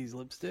on Peggy's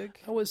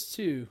lipstick. I was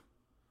too.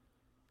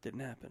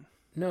 Didn't happen.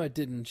 No, it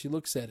didn't. She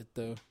looks at it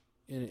though.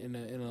 In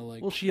a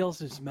like. Well, she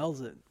also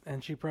smells it,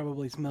 and she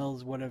probably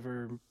smells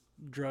whatever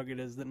drug it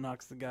is that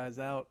knocks the guys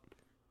out.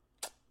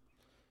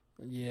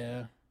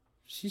 Yeah,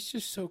 she's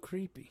just so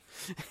creepy.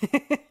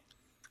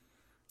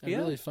 I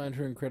really find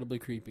her incredibly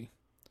creepy.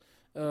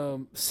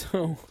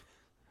 So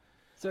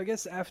I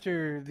guess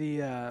after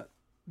the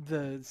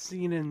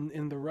scene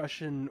in the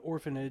Russian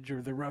orphanage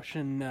or the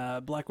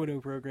Russian Black Widow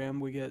program,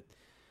 we get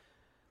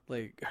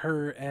like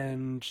her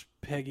and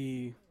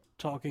Peggy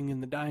talking in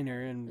the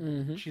diner,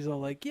 and she's all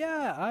like,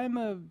 "Yeah, I'm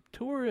a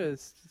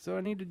tourist, so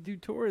I need to do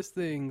tourist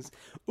things.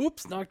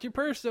 Oops, knocked your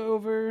purse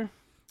over."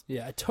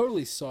 Yeah, I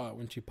totally saw it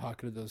when she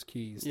pocketed those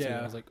keys. Too.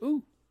 I was like,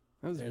 "Ooh,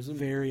 that was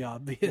very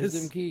obvious. There's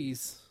them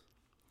keys.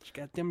 She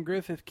got them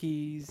Griffith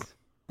keys."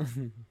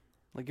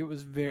 Like, it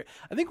was very...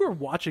 I think we're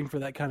watching for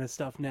that kind of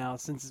stuff now,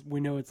 since we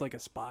know it's like a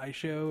spy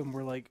show, and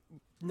we're like,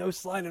 no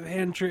sleight of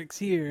hand tricks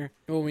here.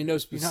 Well, we know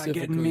specifically,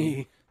 you're not getting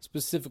me.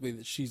 Specifically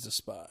that she's a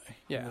spy.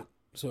 Yeah.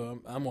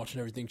 So I'm watching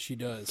everything she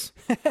does.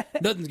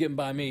 Nothing's getting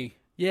by me.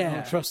 Yeah. I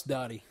don't trust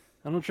Dottie.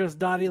 I don't trust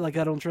Dottie like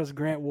I don't trust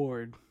Grant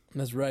Ward.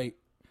 That's right.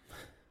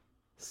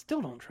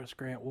 Still don't trust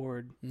Grant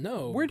Ward.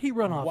 No. Where'd he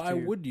run off to? Why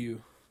would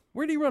you?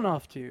 Where'd he run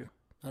off to?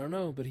 I don't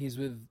know, but he's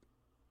with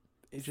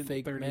Agent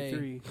fake 33.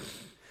 May.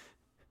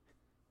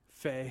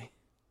 Faye.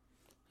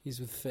 He's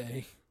with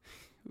Faye.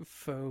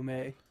 Faux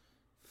May.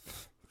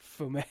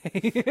 Faux May.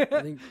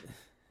 I think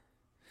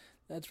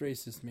that's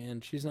racist, man.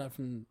 She's not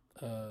from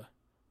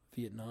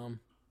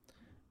Vietnam.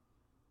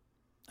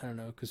 I don't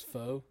know, because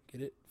pho,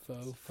 get it?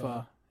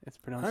 Pho. It's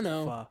pronounced I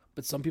know, pho.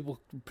 but some people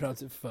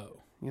pronounce it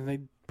pho. Yeah, they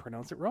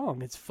pronounce it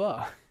wrong. It's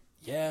pho.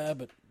 Yeah,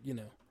 but,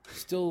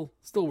 still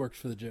works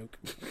for the joke.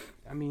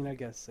 I mean, I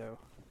guess so.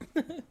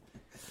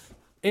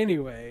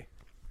 Anyway,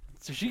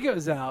 so she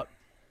goes out,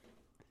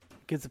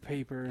 gets a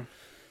paper,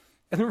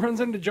 and then runs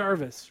into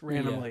Jarvis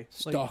randomly. Yeah.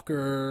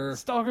 Stalker. Like,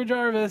 Stalker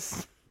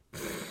Jarvis.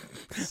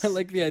 I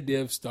like the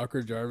idea of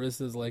Stalker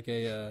Jarvis as like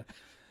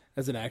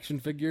as an action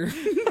figure.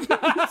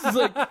 It's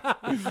like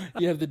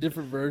you have the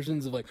different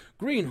versions of like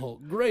Green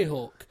Hulk, Gray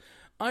Hulk,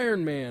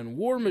 Iron Man,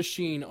 War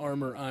Machine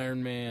armor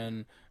Iron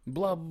Man,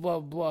 blah blah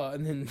blah,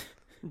 and then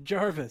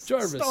Jarvis.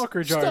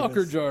 Stalker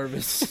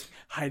Jarvis.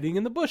 Hiding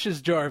in the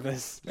bushes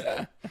Jarvis.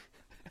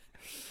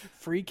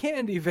 Free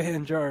candy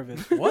van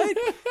Jarvis. What?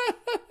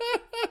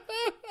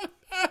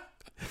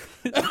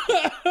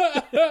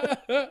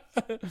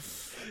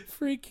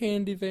 Free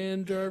candy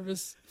van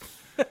Jarvis.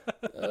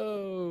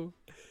 Oh.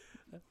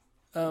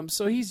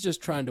 So he's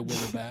just trying to win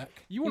her back.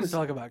 You want to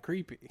talk about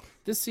creepy?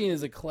 This scene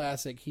is a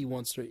classic. He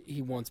wants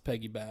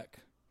Peggy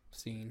back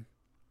scene.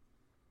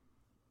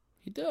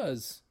 He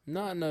does,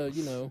 not in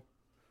a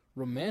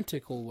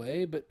romantical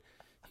way, but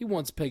he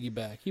wants Peggy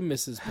back. He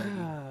misses Peggy.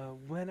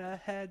 When I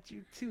had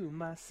you to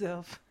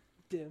myself,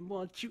 didn't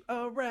want you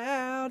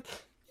around.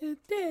 I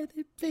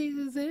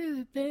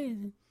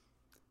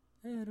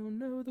don't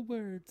know the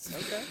words.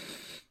 Okay.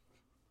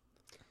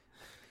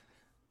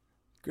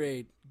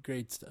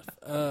 Great stuff.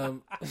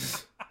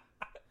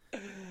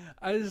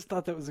 I just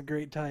thought that was a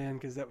great tie-in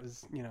because that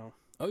was,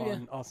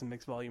 on Awesome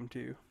Mix Volume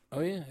 2.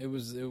 Oh yeah, it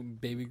was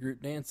Baby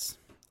Groot dance.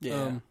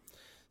 Yeah.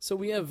 So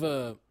we have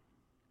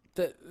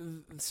that.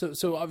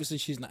 So obviously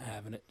she's not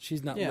having it.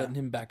 She's not letting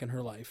him back in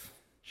her life.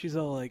 She's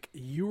all like,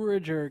 "You were a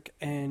jerk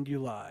and you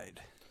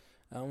lied."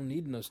 I don't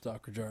need no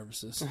Stalker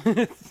Jarvises.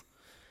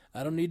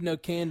 I don't need no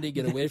candy.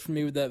 Get away from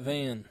me with that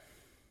van.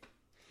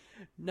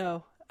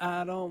 No,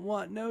 I don't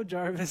want no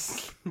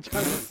Jarvis.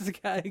 Jarvis is a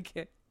guy who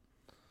can't.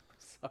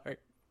 Sorry.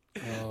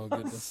 Oh,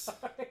 goodness.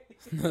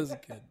 That was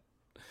good.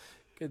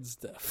 Good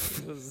stuff.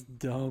 It was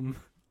dumb.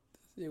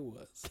 It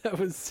was. That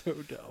was so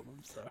dumb.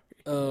 I'm sorry.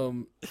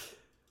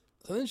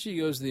 So then she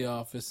goes to the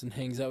office and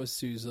hangs out with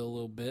Sousa a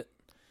little bit.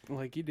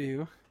 Like you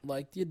do.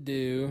 Like you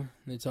do.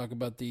 They talk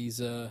about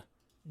these,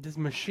 This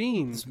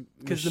machine.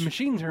 Because the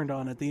machine turned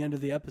on at the end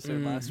of the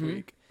episode last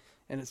week.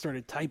 And it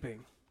started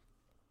typing.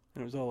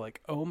 And it was all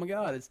like, oh my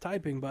god, it's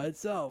typing by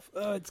itself.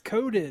 It's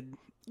coded.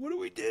 What do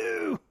we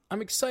do?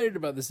 I'm excited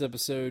about this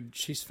episode.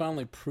 She's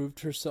finally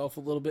proved herself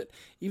a little bit,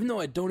 even though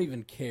I don't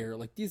even care.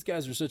 Like, these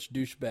guys are such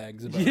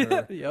douchebags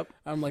about her. Yep.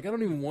 I'm like, I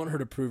don't even want her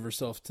to prove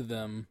herself to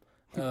them.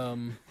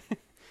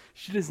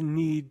 She doesn't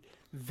need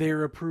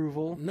their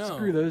approval. No.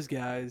 Screw those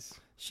guys.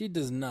 She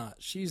does not.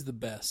 She's the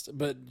best.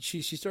 But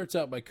she starts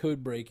out by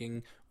code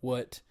breaking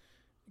what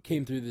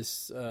came through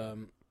this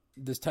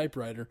this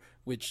typewriter,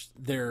 which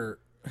their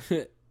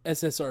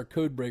SSR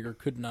code breaker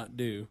could not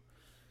do.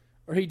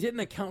 Or he didn't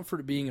account for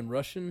it being in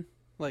Russian.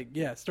 Like,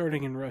 yeah,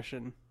 starting in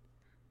Russian.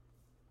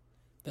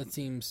 That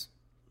seems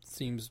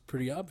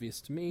pretty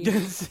obvious to me.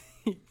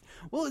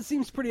 Well, it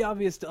seems pretty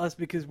obvious to us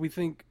because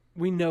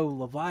we know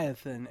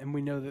Leviathan and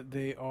we know that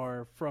they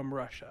are from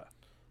Russia.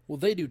 Well,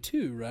 they do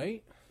too,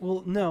 right?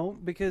 Well, no,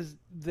 because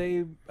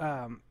they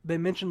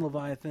mentioned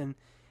Leviathan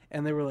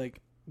and they were like,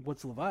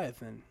 "What's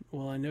Leviathan?"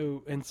 Well, I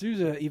know, and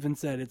Sousa even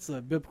said it's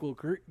a biblical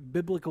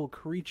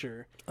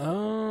creature.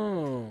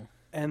 Oh,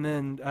 and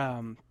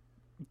then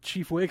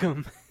Chief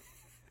Wiggum.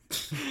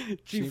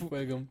 Chief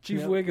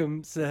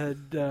Wiggum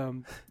said,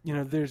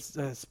 there's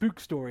a spook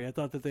story. I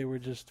thought that they were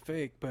just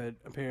fake, but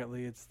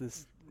apparently it's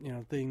this,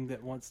 thing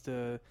that wants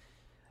to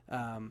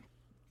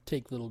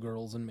take little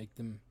girls and make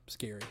them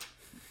scary.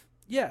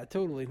 Yeah,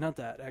 totally. Not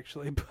that,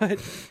 actually.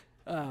 But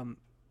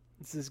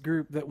it's this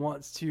group that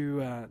wants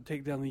to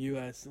take down the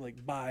U.S.,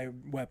 like buy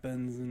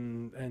weapons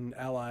and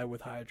ally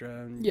with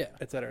Hydra, and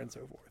et cetera and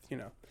so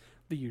forth.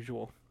 The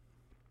usual.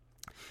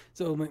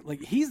 So,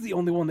 like, he's the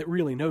only one that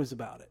really knows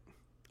about it.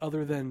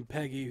 Other than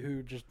Peggy,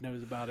 who just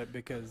knows about it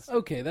because...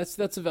 Okay, that's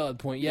a valid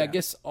point. Yeah, I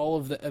guess all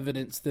of the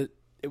evidence that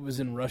it was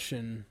in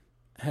Russian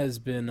has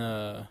been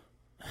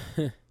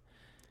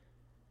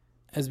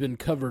has been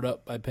covered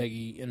up by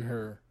Peggy in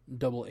her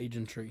double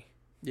agentry.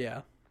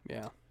 Yeah.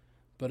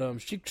 But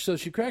she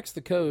cracks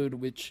the code,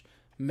 which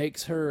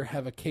makes her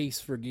have a case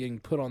for getting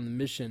put on the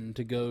mission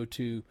to go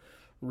to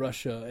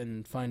Russia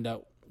and find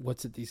out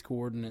what's at these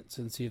coordinates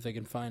and see if they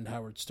can find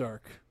Howard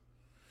Stark.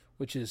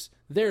 Which is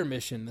their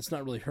mission. That's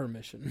not really her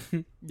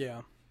mission.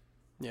 Yeah.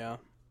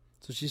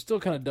 So she's still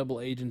kind of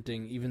double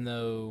agenting, even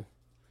though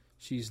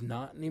she's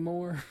not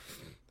anymore.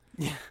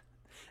 Yeah.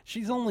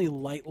 She's only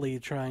lightly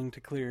trying to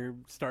clear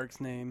Stark's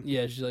name.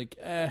 Yeah, she's like,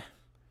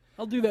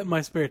 I'll do that in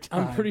my spare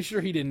time. I'm pretty sure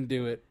he didn't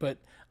do it, but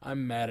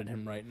I'm mad at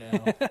him right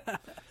now.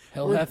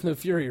 Hell hath no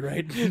fury,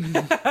 right?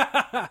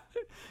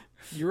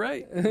 You're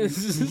right.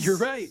 You're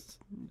right.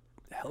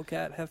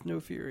 Hellcat hath no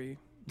fury.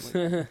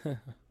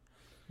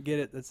 Get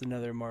it? That's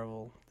another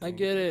Marvel thing. I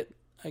get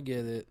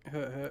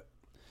it.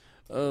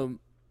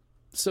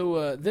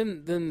 So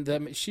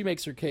then she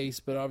makes her case,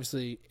 but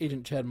obviously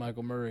Agent Chad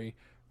Michael Murray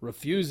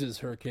refuses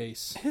her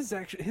case. His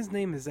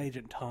name is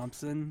Agent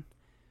Thompson,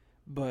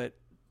 but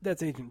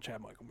that's Agent Chad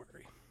Michael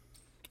Murray.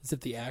 Is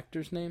it the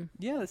actor's name?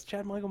 Yeah, that's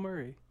Chad Michael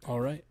Murray. All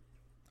right.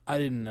 I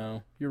didn't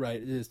know. You're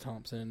right. It is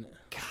Thompson.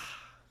 God,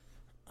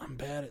 I'm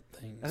bad at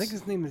things. I think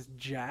his name is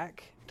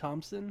Jack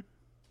Thompson,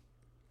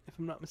 if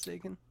I'm not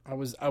mistaken. I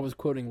was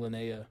quoting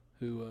Linnea,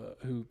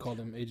 who called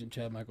him Agent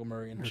Chad Michael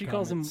Murray in her She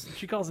comments.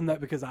 calls him that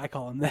because I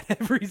call him that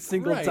every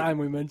single time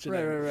we mention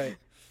it. Right.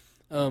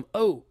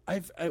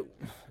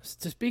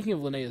 Speaking of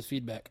Linnea's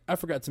feedback, I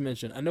forgot to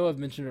mention. I know I've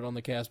mentioned it on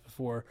the cast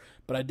before,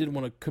 but I did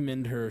want to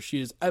commend her. She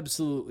is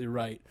absolutely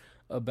right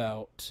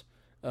about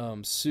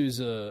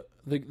Sousa,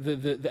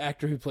 the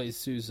actor who plays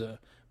Sousa,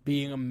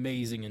 being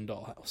amazing in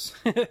Dollhouse.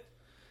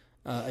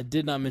 I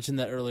did not mention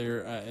that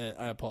earlier.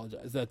 I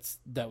apologize.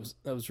 That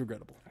was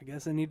regrettable. I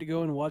guess I need to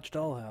go and watch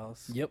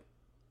Dollhouse. Yep.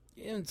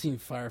 You haven't seen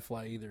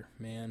Firefly either,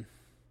 man.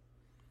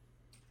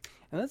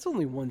 And that's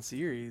only one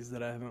series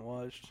that I haven't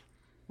watched.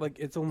 Like,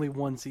 it's only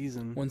one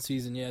season. One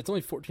season, yeah. It's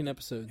only 14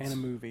 episodes. And a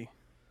movie.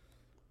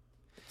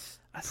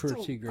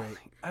 Pretty great.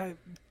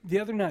 The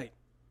other night,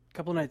 a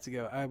couple nights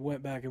ago, I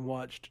went back and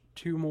watched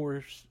two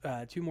more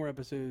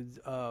episodes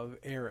of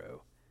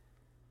Arrow.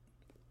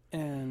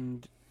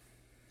 And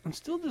I'm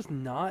still just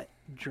not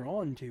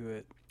drawn to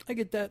it. I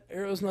get that.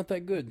 Arrow's not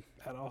that good.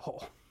 At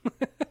all.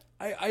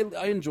 I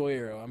enjoy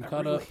Arrow. I'm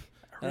caught up.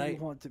 I really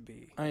want to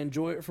be. I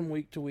enjoy it from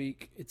week to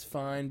week. It's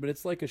fine, but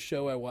it's like a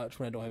show I watch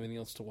when I don't have anything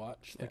else to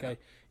watch. Yeah. Like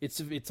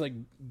it's like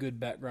good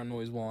background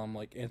noise while I'm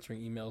like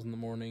answering emails in the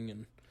morning,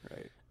 and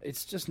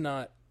it's just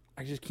not.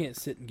 I just can't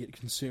sit and get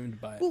consumed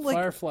by it. Well, like,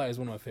 Firefly is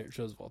one of my favorite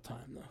shows of all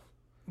time,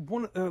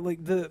 though.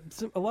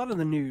 A lot of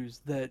the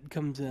news that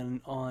comes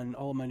in on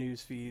all of my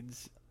news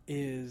feeds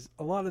is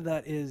a lot of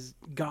that is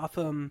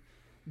Gotham,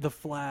 The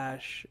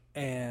Flash,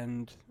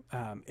 and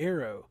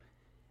Arrow,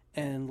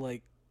 and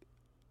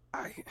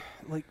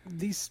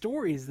these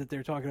stories that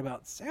they're talking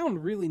about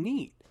sound really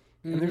neat.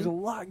 And there's a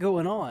lot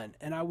going on,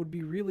 and I would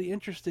be really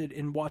interested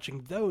in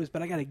watching those,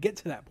 but I got to get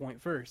to that point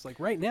first. Like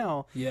right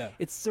now,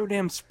 it's so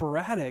damn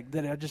sporadic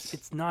that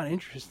it's not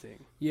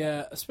interesting.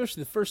 Yeah,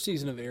 especially the first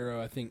season of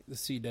Arrow. I think the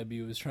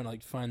CW was trying to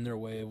like find their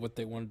way of what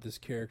they wanted this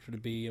character to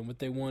be and what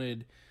they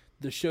wanted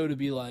the show to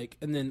be like.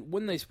 And then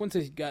once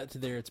they got to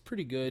there, it's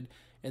pretty good.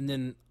 And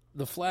then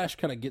the Flash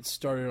kind of gets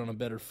started on a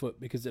better foot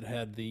because it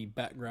had the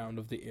background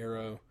of the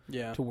Arrow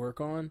to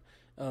work on.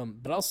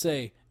 But I'll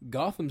say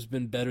Gotham's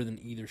been better than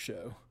either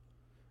show.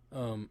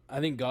 I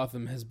think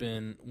Gotham has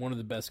been one of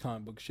the best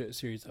comic book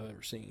series I've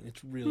ever seen.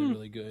 It's really,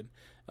 really good.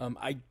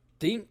 I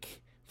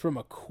think from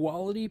a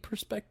quality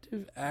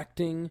perspective,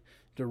 acting,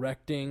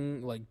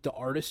 directing, like the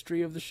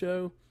artistry of the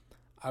show,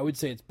 I would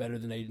say it's better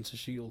than Agents of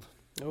S.H.I.E.L.D.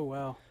 Oh,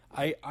 wow.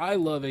 I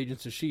love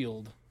Agents of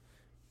S.H.I.E.L.D.,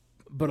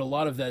 but a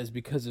lot of that is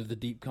because of the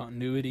deep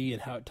continuity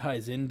and how it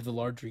ties into the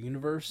larger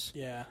universe.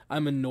 Yeah.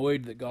 I'm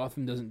annoyed that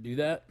Gotham doesn't do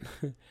that,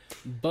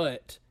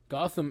 but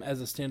Gotham as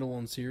a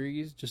standalone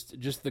series,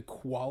 just the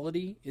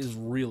quality is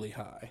really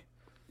high.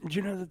 Did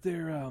you know that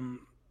they're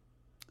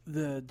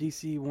the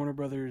DC Warner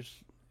Brothers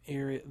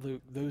area?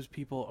 Those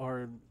people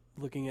are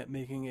looking at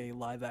making a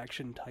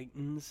live-action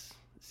Titans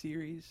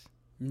series.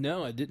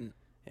 No, I didn't.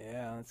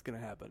 Yeah, that's gonna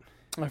happen.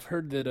 I've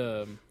heard that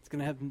it's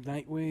gonna have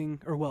Nightwing,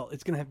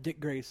 it's gonna have Dick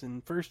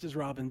Grayson first as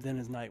Robin, then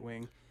as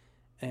Nightwing,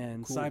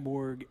 and cool.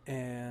 Cyborg,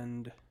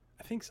 and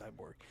I think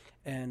Cyborg,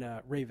 and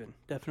Raven,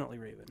 definitely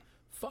Raven.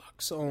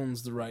 Fox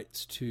owns the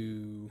rights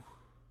to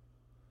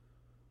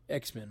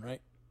X-Men,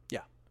 right? Yeah.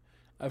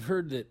 I've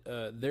heard that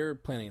they're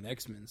planning an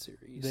X-Men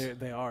series.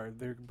 They are.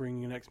 They're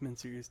bringing an X-Men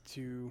series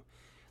to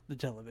the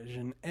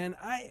television. And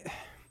I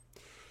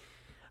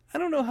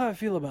don't know how I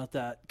feel about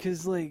that.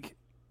 Because, like,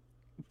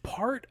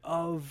 part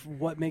of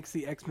what makes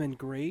the X-Men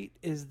great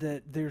is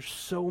that there's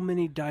so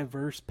many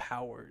diverse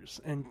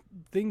powers and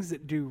things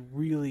that do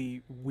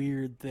really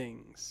weird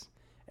things.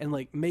 And,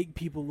 like, make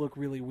people look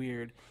really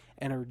weird.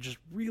 And are just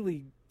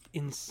really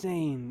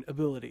insane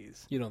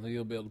abilities. You don't think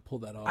they'll be able to pull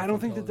that off? I don't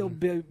think that they'll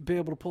be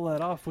able to pull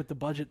that off with the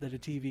budget that a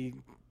TV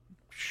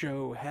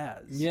show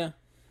has. Yeah.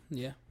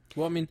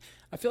 Well, I mean,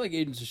 I feel like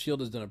Agents of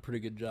S.H.I.E.L.D. has done a pretty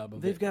good job of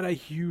it. They've got a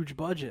huge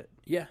budget.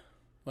 Yeah.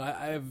 Well,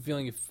 I have a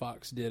feeling if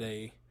Fox did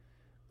a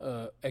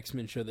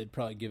X-Men show, they'd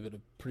probably give it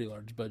a pretty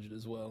large budget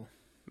as well.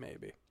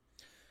 Maybe.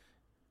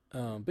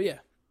 But yeah.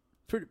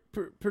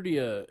 Pretty.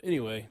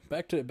 Anyway,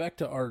 back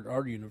to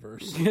our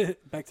universe.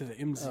 Back to the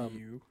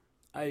MCU.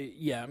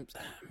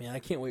 I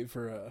can't wait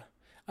for.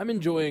 I'm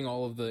enjoying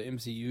all of the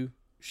MCU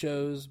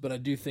shows, but I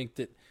do think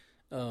that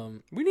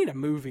we need a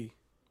movie.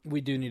 We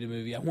do need a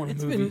movie. I want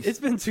a movie. It's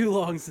been too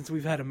long since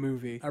we've had a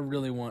movie. I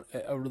really want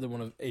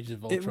Age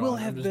of Ultron. It will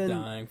have I'm just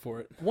dying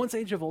for it. Once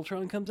Age of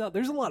Ultron comes out,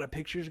 there's a lot of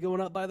pictures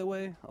going up. By the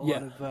way, a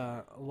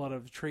lot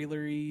of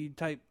trailery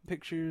type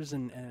pictures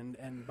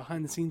and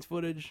behind the scenes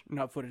footage.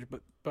 Not footage,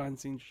 but behind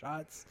the scenes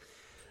shots.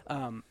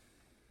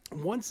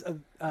 Once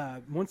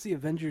the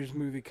Avengers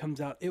movie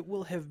comes out, it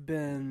will have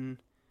been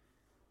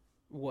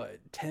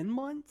 10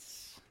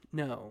 months?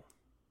 No,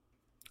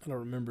 I don't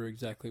remember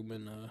exactly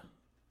when.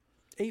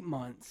 8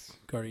 months.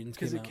 Guardians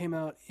because it came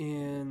out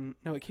in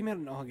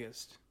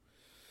August.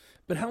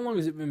 But how long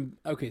has it been?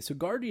 Okay, so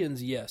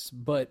Guardians, yes,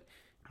 but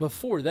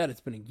before that,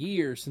 it's been a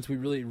year since we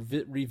really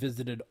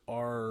revisited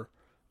our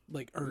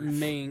Earth.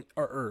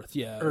 Our Earth,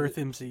 yeah, Earth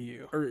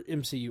MCU or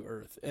MCU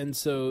Earth, and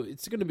so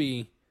it's going to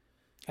be,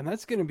 and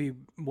that's going to be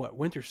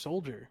Winter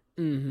Soldier.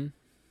 Mm-hmm.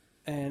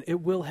 And it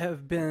will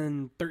have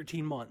been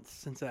 13 months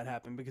since that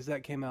happened because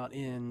that came out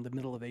in the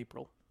middle of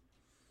April.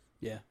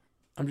 Yeah.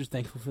 I'm just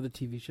thankful for the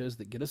TV shows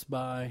that get us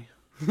by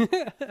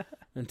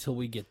until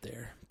we get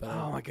there. But,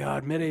 oh my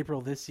God,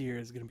 mid-April this year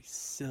is going to be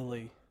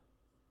silly.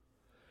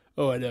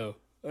 Oh, I know.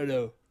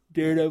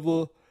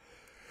 Daredevil,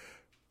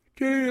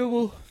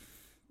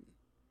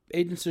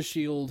 Agents of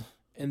S.H.I.E.L.D.,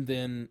 and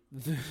then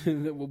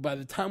by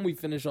the time we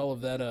finish all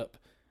of that up,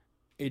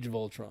 Age of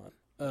Ultron.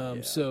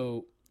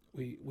 So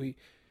we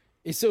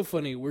it's so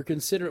funny. We're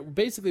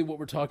basically what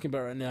we're talking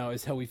about right now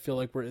is how we feel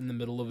like we're in the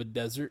middle of a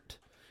desert.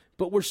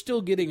 But we're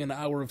still getting an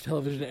hour of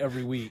television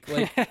every week,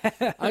 and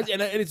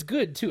it's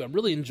good too. I'm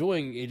really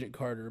enjoying Agent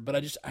Carter, but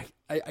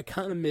I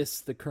kind of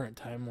miss the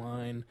current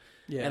timeline,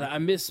 and I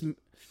miss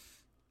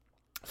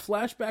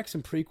flashbacks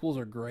and prequels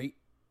are great,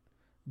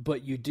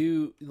 but you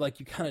do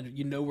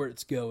you know where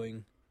it's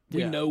going.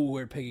 We know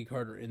where Peggy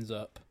Carter ends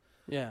up.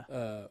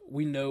 Yeah,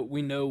 we know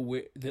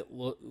where that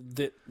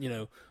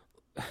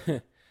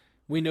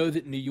we know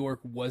that New York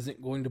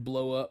wasn't going to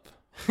blow up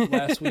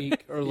last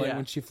week, or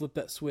when she flipped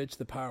that switch,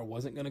 the power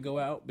wasn't going to go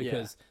out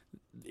because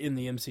in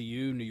the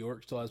MCU, New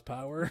York still has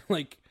power.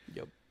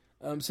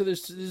 So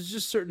there's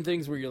just certain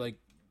things where you're like,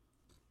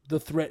 the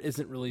threat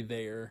isn't really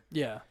there.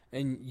 Yeah,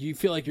 and you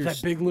feel like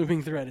that big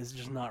looming threat is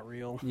just not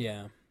real.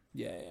 Yeah.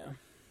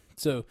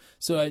 So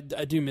I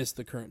do miss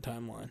the current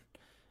timeline.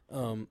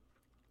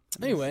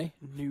 Anyway,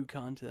 new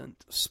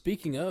content.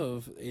 Speaking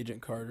of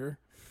Agent Carter,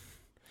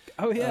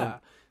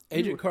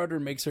 Agent Carter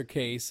makes her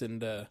case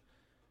and.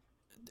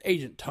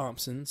 Agent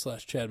Thompson /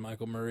 Chad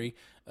Michael Murray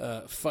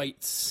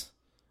fights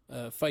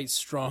fights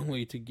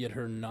strongly to get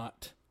her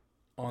not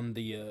on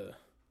the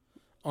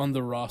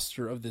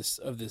roster of this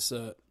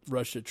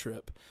Russia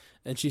trip,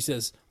 and she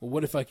says, "Well,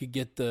 what if I could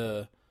get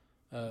the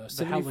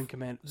Howling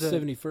Command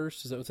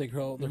 71st? Is that what they're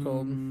called?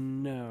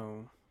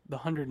 No, the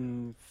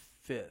 105th,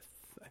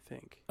 I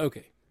think.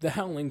 Okay, the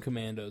Howling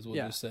Commandos. We'll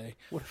just say.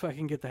 What if I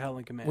can get the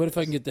Howling Commandos? What if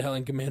I can get the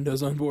Howling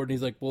Commandos on board? And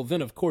he's like, "Well,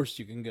 then of course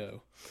you can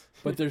go,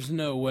 but there's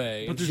no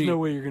way." But there's no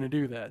way you're going to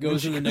do that.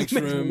 Goes in the next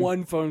room.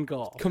 One phone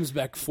call. Comes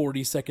back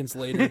 40 seconds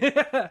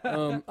later.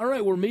 All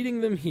right, we're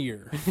meeting them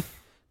here.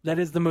 That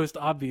is the most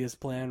obvious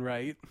plan,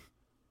 right?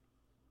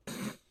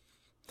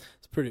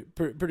 It's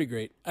pretty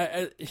great.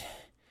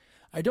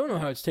 I don't know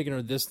how it's taken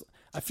her this.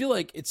 I feel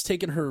like it's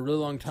taken her a really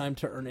long time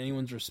to earn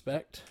anyone's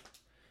respect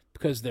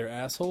because they're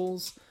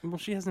assholes. Well,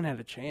 she hasn't had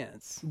a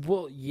chance.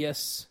 Well,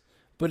 yes,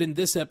 but in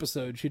this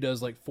episode, she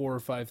does like 4 or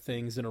 5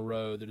 things in a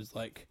row that is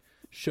like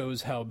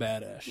shows how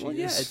badass she is.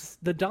 Yeah, it's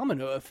the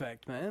domino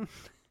effect, man.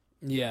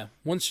 Yeah,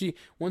 once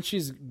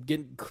she's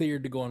getting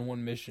cleared to go on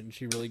one mission,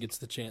 she really gets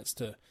the chance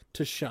to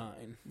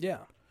shine.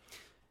 Yeah,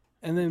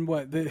 and then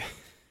what? You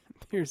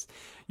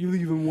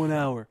leave in 1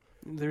 hour.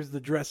 There's the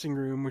dressing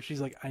room where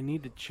she's like, I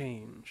need to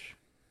change.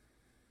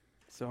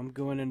 So I'm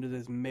going into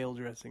this male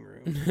dressing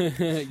room.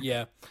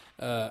 Yeah.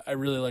 I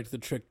really liked the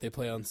trick they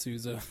play on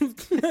Sousa.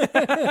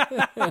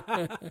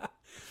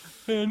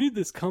 Hey, I need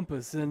this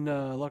compass in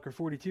locker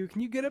 42.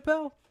 Can you get it,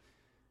 pal?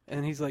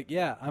 And he's like,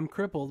 yeah, I'm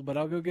crippled, but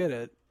I'll go get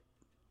it.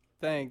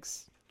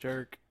 Thanks,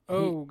 jerk.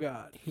 Oh,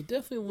 God. He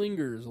definitely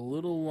lingers a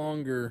little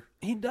longer.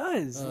 He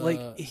does.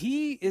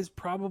 He is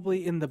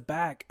probably in the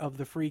back of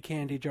the free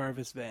Candy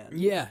Jarvis van.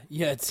 Yeah,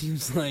 it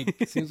seems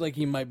like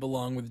he might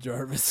belong with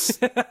Jarvis.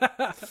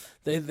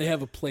 They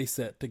have a play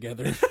set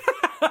together.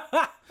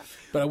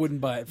 But I wouldn't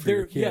buy it for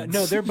your kids. Yeah,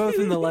 no, they're both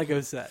in the Lego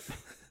set.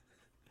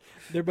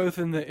 They're both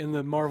in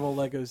the Marvel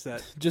Lego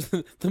set. Just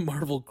the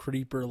Marvel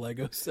Creeper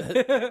Lego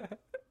set.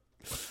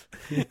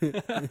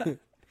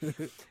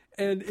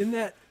 And in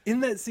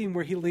that scene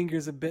where he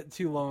lingers a bit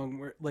too long,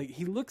 where like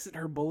he looks at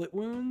her bullet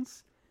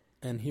wounds,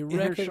 and he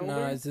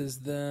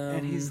recognizes them,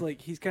 and he's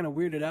kind of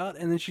weirded out,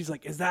 and then she's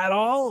like, "Is that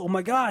all? Oh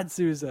my God,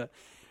 Sousa!"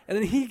 And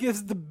then he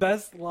gives the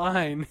best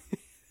line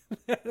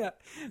that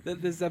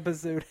this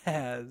episode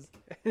has.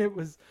 And it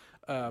was,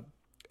 "Have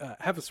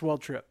a swell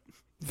trip."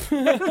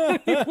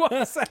 He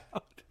walks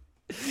out.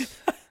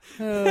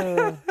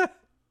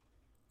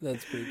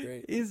 That's pretty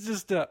great. He's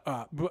just have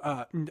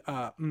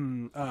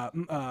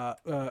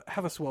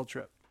a swell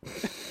trip.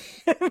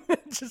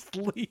 Just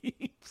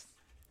leaves.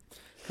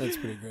 That's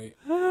pretty great.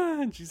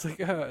 And she's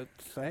like,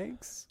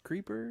 thanks,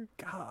 creeper.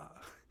 God.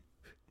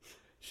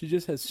 She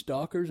just has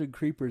stalkers and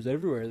creepers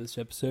everywhere this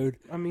episode.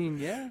 I mean,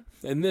 yeah.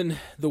 And then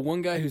the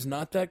one guy who's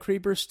not that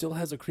creeper still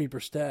has a creeper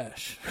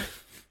stash.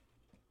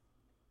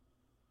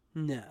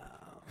 No.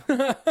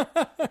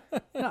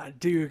 Not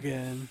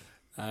Dugan.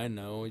 I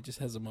know, he just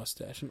has a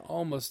mustache, and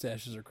all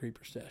mustaches are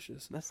creeper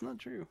stashes. That's not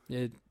true.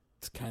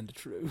 It's kind of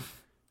true.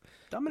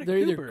 Dominic They're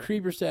Cooper. either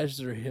creeper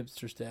stashes or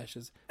hipster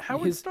stashes.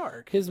 Howard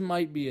Stark. His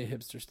might be a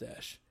hipster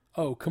stash.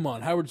 Oh, come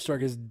on. Howard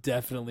Stark is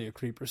definitely a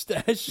creeper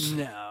stash.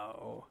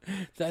 No.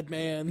 That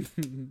man.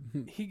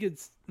 He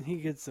gets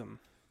some.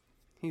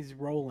 He's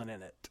rolling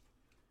in it.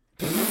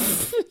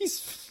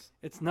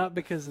 It's not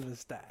because of the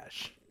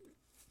stash.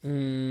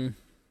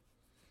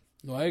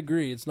 No, I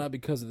agree. It's not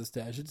because of the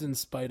stash. It's in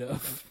spite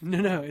of.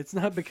 No, it's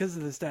not because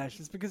of the stash.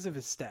 It's because of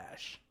his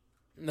stash.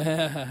 Not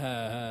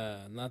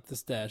the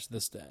stash, the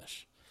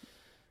stash.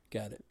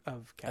 Got it.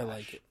 Of cash. I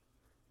like it.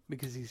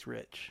 Because he's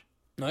rich.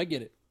 No, I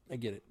get it. You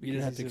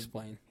didn't have to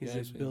explain. He's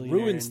a billionaire.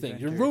 Ruins things.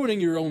 You're ruining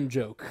your own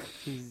joke.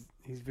 He's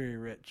very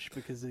rich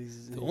because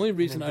he's the only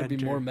reason I'd be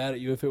more mad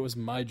at you if it was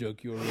my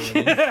joke you were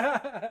ruining.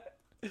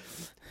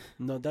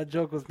 No, that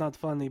joke was not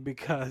funny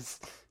because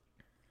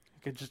I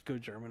could just go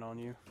German on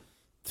you.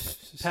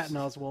 Patton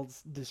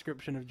Oswalt's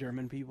description of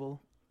German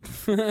people.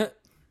 I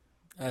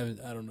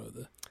don't know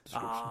the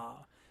description.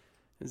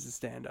 It's a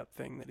stand-up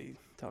thing that he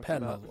talks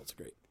Patton about. Oswalt's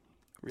great.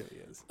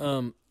 Really is.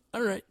 All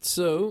right,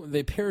 so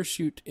they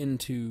parachute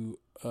into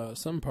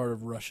some part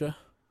of Russia.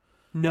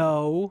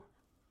 No.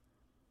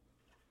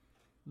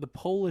 The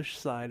Polish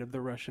side of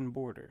the Russian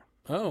border.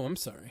 Oh, I'm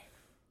sorry.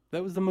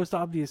 That was the most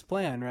obvious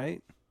plan,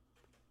 right?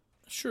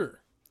 Sure.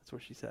 That's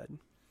what she said.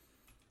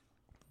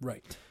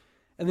 Right.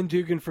 And then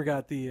Dugan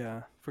forgot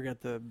the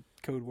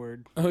code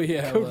word. Oh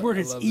yeah, Code word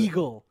is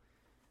eagle.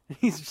 And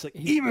he's just like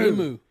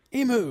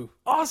emu,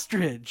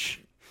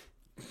 ostrich.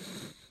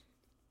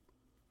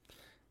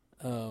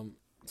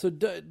 So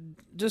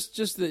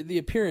just the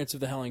appearance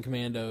of the Howling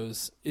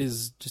Commandos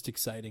is just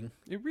exciting.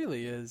 It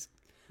really is.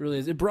 It really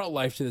is. It brought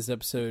life to this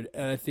episode,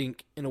 and I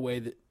think in a way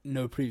that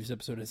no previous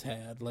episode has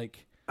had.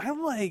 Like I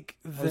like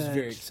that. I was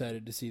very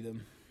excited to see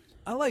them.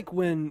 I like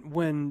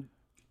when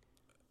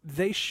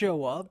they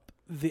show up.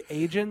 The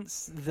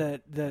agents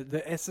the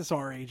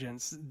SSR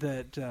agents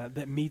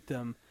that meet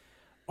them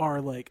are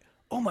like,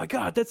 oh my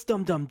God, that's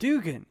Dum Dum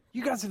Dugan.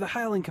 You guys are the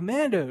Howling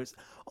Commandos.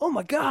 Oh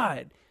my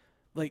God,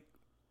 like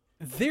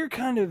they're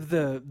kind of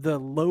the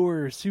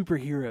lower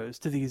superheroes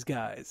to these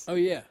guys. Oh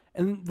yeah.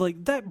 And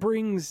like that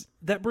brings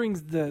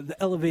the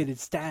elevated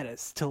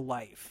status to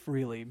life,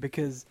 really,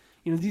 because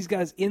these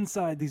guys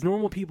inside, these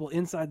normal people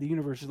inside the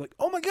universe are like,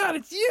 "Oh my god,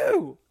 it's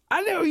you!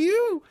 I know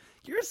you!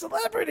 You're a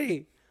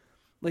celebrity!"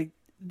 Like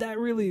that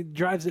really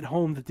drives it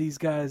home that these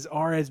guys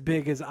are as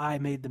big as I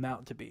made them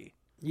out to be.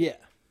 Yeah.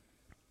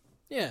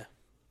 Yeah.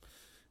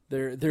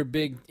 They're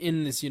big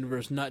in this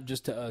universe, not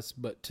just to us,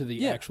 but to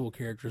the actual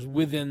characters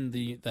within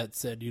that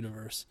said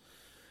universe.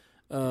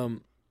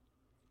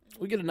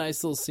 We get a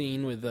nice little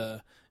scene with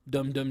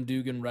Dum Dum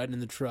Dugan riding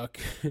in the truck.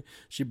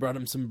 She brought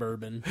him some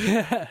bourbon.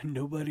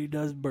 Nobody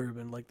does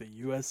bourbon like the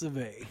U.S. of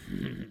A.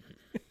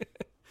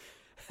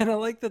 And I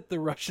like that the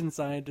Russian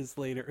scientist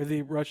later, or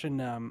the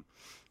Russian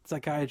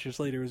psychiatrist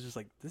later, was just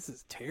like, "This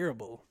is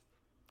terrible.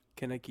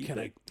 Can I keep it? Can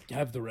I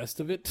have the rest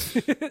of it?"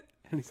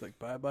 And he's like,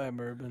 "Bye-bye,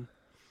 bourbon."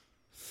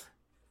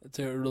 That's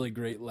a really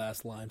great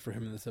last line for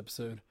him in this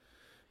episode.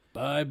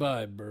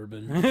 Bye-bye,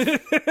 bourbon.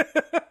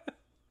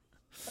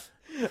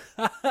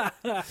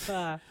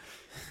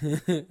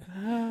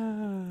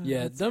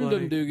 Yeah, Dum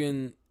Dum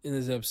Dugan in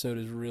this episode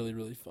is really,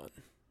 really fun.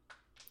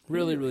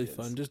 Really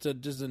fun. Just a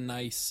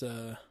nice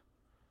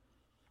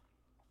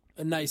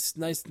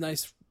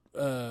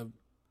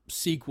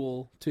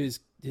sequel to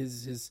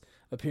his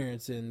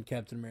appearance in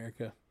Captain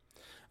America.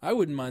 I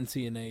wouldn't mind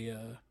seeing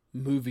a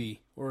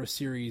movie or a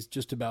series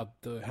just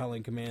about the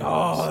Howling Commandos.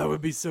 Oh, that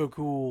would be so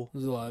cool.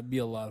 It'd be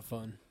a lot of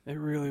fun. It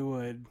really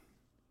would.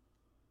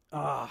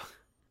 Like,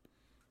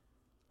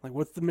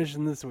 what's the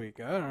mission this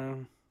week? I don't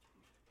know.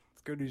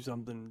 Let's go do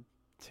something.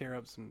 Tear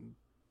up some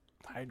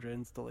Hydra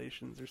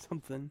installations or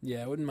something.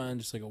 Yeah, I wouldn't mind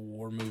just like a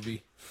war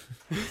movie.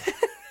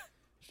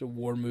 Just a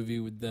war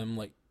movie with them,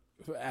 like,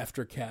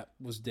 after Cap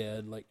was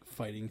dead, like,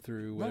 fighting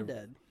through whatever. Not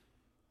dead.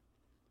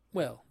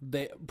 Well,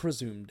 they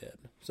presumed dead.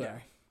 Sorry. Yeah.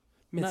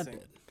 Missing. Not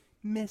dead.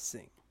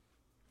 Missing.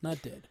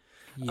 Not dead.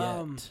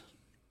 Yet.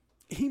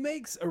 He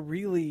makes a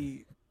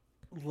really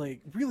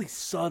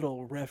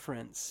subtle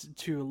reference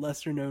to a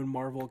lesser known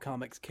Marvel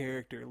Comics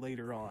character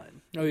later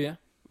on. Oh yeah?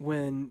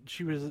 When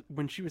she was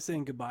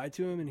saying goodbye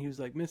to him and he was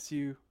like, "Miss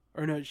you."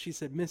 Or no, she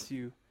said, "Miss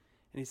you."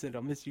 And he said,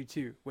 "I'll miss you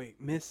too." Wait,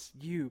 miss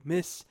you.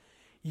 Miss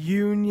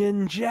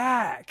Union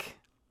Jack.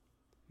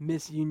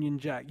 Miss Union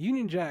Jack.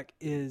 Union Jack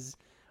is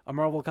a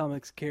Marvel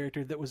Comics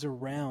character that was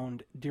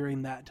around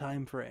during that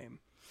time frame.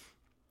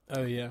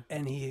 Oh yeah.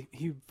 And he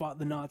fought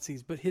the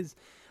Nazis, but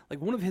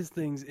one of his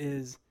things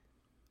is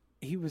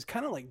he was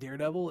kind of like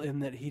Daredevil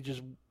in that he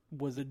just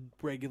was a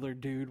regular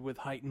dude with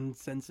heightened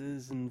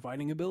senses and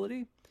fighting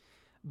ability,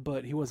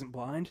 but he wasn't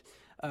blind.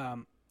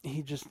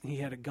 He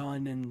had a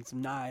gun and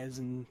some knives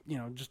and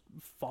just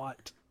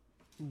fought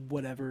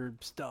whatever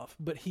stuff.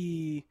 But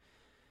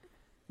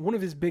one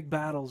of his big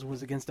battles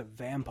was against a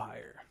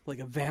vampire, like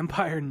a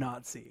vampire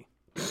Nazi,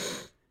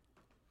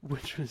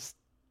 which was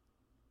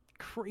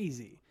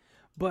crazy.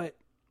 But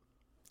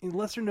a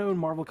lesser known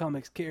Marvel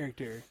Comics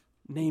character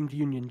named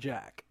Union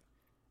Jack.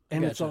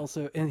 And Gotcha. It's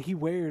also, and he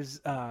wears,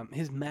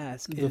 his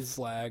mask is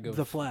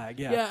the flag,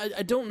 yeah. Yeah,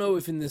 I don't know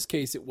if in this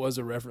case it was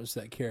a reference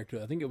to that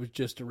character. I think it was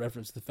just a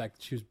reference to the fact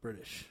that she was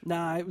British.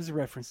 Nah, it was a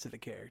reference to the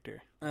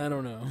character. I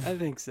don't know. I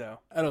think so.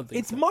 I don't think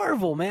it's so.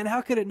 Marvel, man.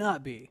 How could it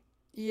not be?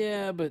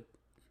 Yeah, but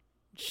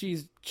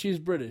she's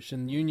British,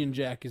 and Union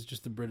Jack is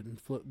just the Britain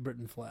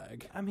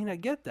flag. I mean, I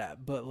get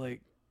that, but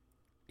like,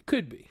 It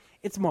could be.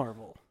 it's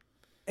Marvel.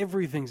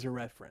 Everything's a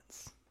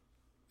reference.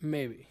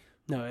 Maybe.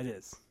 No, it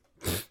is.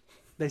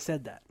 They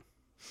said that.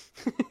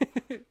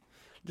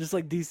 Just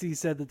like DC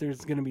said that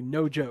there's going to be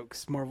no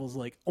jokes. Marvel's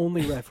like,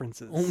 only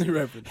references. Only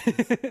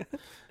references.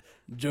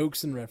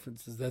 Jokes and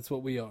references. That's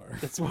what we are.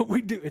 That's what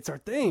we do. It's our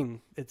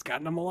thing. It's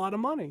gotten them a lot of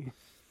money.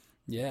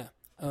 Yeah.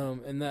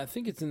 And I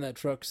think it's in that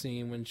truck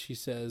scene when she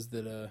says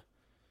that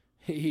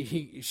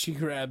she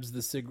grabs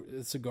the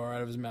cigar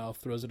out of his mouth,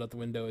 throws it out the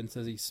window, and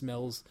says you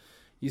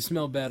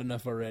smell bad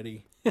enough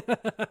already.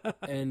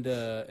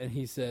 and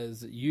he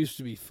says, "It used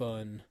to be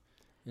fun."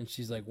 And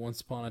she's like,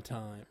 "Once upon a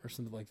time," or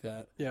something like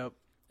that. Yep.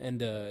 And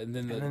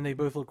then they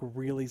both look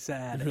really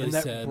sad. Really and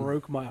that sad.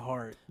 broke my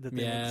heart that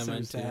they look so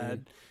mine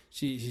sad.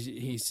 Too.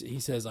 He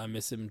says, "I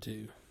miss him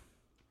too."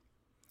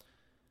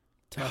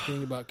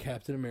 Talking about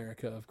Captain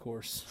America, of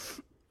course.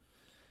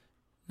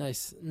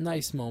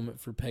 Nice moment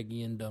for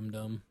Peggy and Dum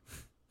Dum.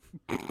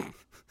 All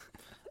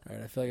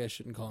right, I feel like I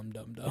shouldn't call him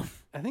Dum Dum.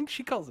 I think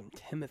she calls him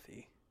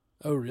Timothy.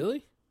 Oh,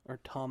 really? Or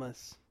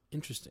Thomas.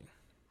 Interesting.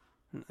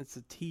 It's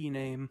a T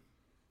name.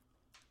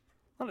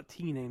 A lot of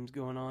T names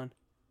going on.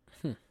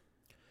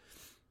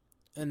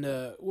 And,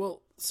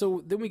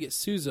 so then we get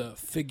Sousa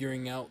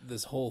figuring out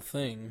this whole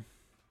thing.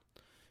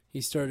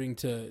 He's starting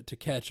to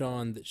catch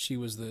on that she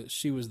was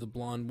the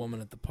blonde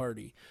woman at the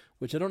party,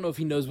 which I don't know if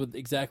he knows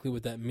exactly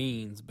what that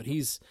means, but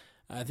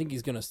I think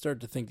he's going to start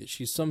to think that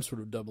she's some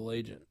sort of double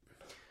agent.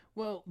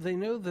 Well, they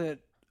know that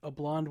a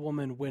blonde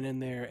woman went in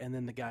there and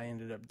then the guy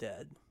ended up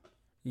dead.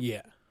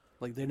 Yeah.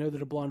 Like, they know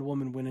that a blonde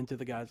woman went into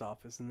the guy's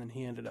office and then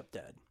he ended up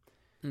dead.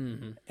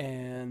 Mm-hmm.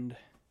 And,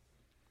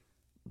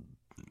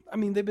 I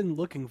mean, they've been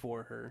looking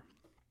for her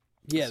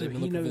Yeah, so they've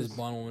been looking for this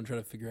blonde woman,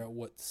 trying to figure out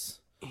what's...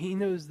 He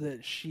knows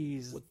that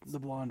she's the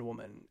blonde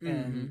woman,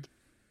 and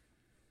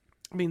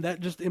I mean that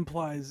just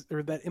implicates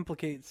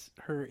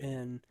her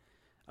in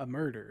a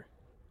murder.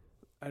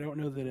 I don't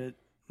know that it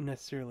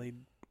necessarily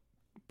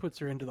puts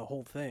her into the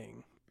whole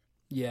thing.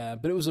 Yeah,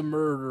 but it was a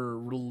murder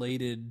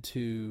related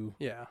to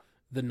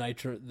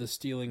the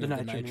stealing of the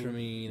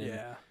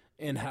nitramine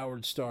and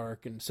Howard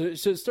Stark, and so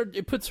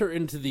it puts her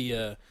into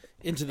the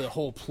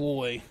whole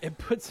ploy. It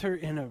puts her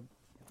in a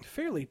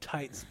fairly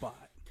tight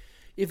spot.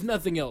 If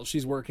nothing else,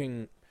 she's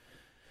working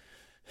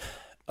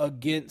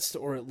against,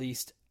 or at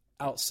least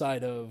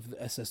outside of, the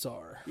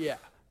SSR. Yeah.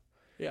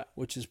 Yeah.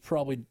 Which is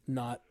probably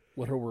not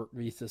what her work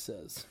visa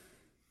says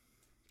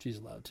she's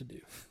allowed to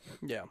do.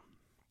 Yeah.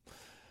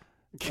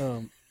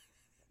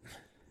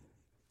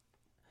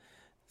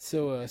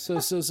 So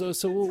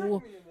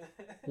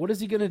what is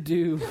he gonna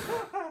do?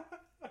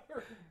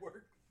 Her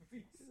work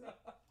visa.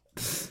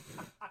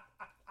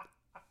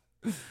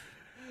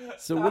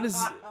 So what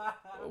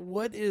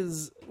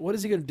is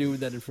he going to do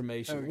with that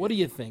information? Okay. What do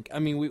you think? I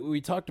mean, we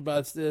talked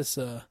about this.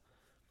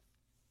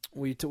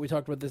 We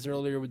talked about this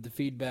earlier with the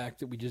feedback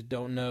that we just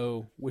don't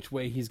know which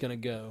way he's going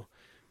to go.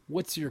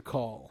 What's your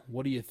call?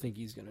 What do you think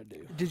he's going to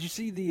do? Did you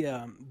see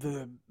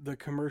the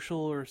commercial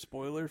or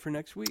spoiler for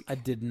next week? I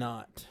did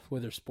not.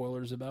 Were there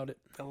spoilers about it?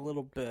 A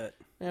little bit.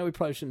 Yeah, we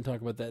probably shouldn't talk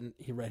about that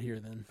right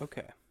here then.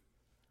 Okay.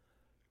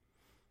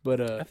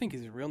 But I think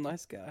he's a real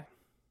nice guy.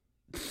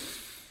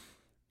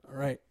 All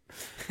right.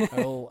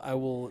 I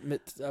will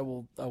admit I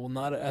will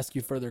not ask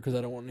you further because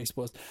I don't want any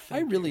spoilers. I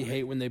really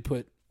hate when they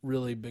put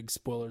really big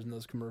spoilers in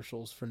those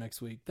commercials for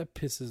next week. That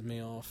pisses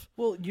me off.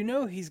 Well,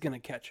 he's going to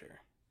catch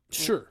her.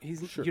 Sure.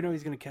 He's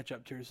going to catch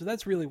up to her. So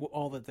that's really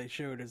all that they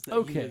showed, is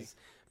that he is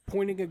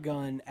pointing a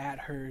gun at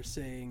her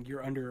saying,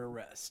 "You're under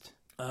arrest."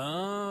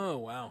 Oh,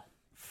 wow.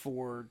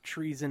 For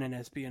treason and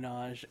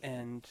espionage,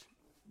 and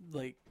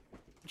like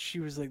she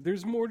was like,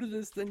 "There's more to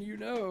this than you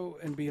know,"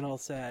 and being all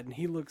sad, and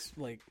he looks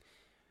like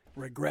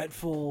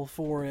regretful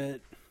for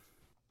it.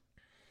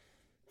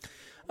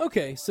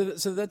 Okay, so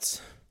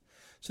that's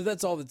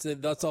all that's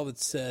said. That's all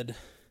that's said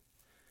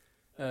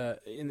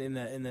in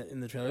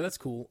the trailer. That's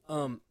cool.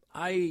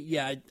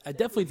 I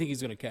definitely think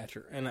he's going to catch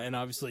her, and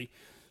obviously,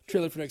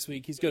 trailer for next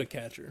week, he's going to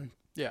catch her.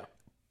 Yeah.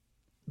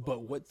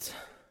 But what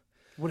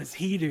does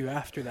he do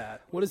after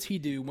that? What does he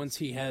do once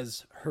he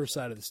has her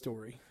side of the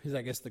story? Is,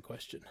 I guess, the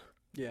question.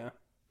 Yeah.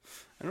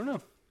 I don't know.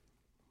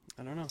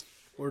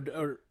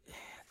 Or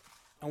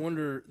I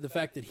wonder, the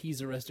fact that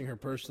he's arresting her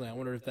personally, I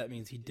wonder if that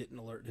means he didn't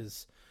alert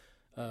his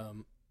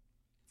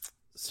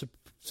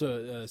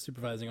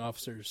supervising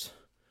officers.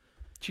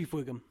 Chief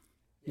Wiggum.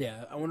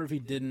 Yeah, I wonder if he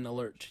didn't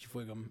alert Chief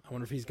Wiggum. I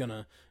wonder if he's going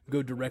to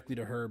go directly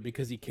to her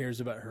because he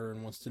cares about her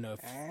and wants to know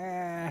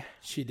if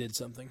she did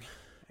something.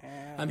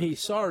 I mean, he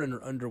saw her in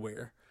her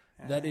underwear.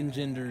 That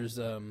engenders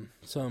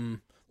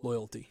some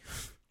loyalty.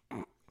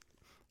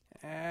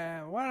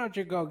 Why don't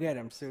you go get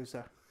him,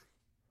 Sousa?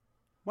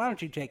 Why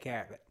don't you take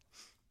care of it?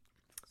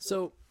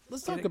 So,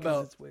 let's talk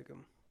about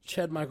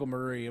Chad Michael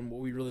Murray and what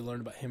we really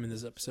learned about him in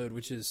this episode,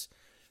 which is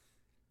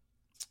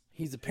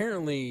he's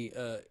apparently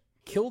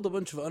killed a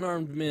bunch of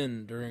unarmed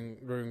men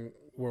during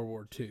World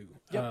War II.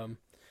 Yep.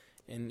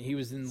 And he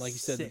was in, like you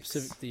said, the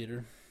Pacific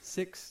Theater.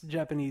 6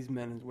 Japanese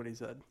men is what he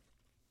said.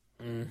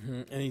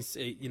 Mm-hmm. And he's,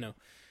 the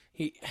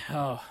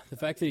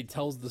fact that he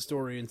tells the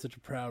story in such a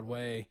proud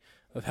way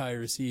of how he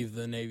received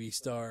the Navy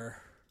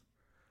Star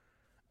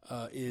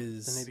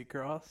is... The Navy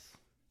Cross?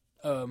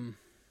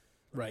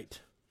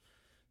 Right.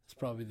 That's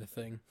probably the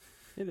thing.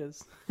 It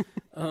is.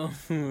 I'm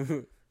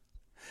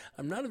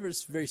not a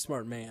very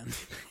smart man.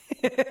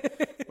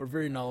 Or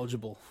very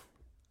knowledgeable.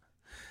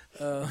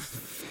 Well,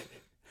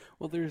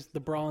 there's the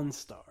Bronze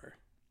Star,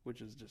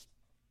 which is just...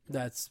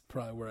 That's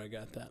probably where I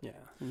got that. Yeah.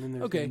 And then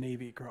there's the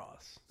Navy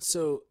Cross.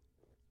 So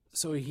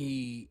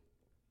he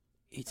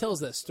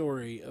tells that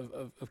story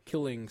of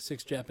killing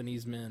 6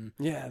 Japanese men.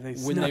 Yeah, they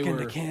snuck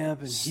into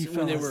camp and he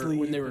fell asleep.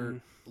 When they were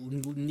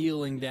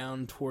kneeling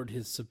down toward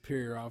his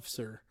superior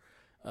officer,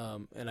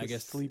 and I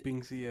guess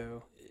sleeping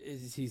CO.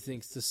 He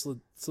thinks to slit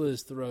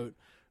his throat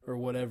or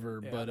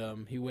whatever, but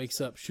he wakes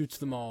up, shoots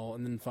them all,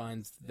 and then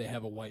finds they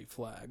have a white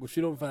flag, which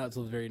we don't find out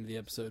until the very end of the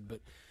episode.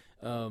 But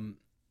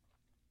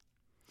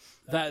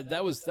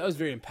that was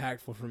very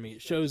impactful for me.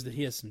 It shows that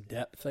he has some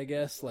depth, I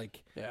guess.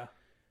 Like,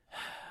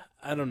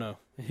 I don't know.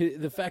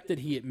 The fact that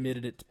he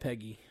admitted it to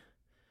Peggy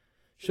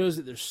shows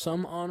that there's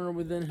some honor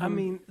within him. I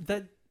mean,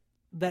 that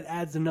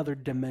adds another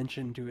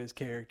dimension to his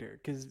character,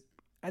 because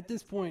at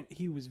this point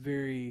he was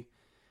very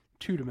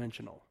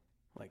two-dimensional.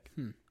 Like,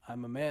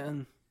 I'm a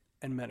man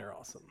and men are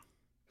awesome.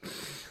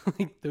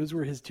 Like, those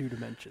were his 2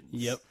 dimensions.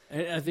 Yep.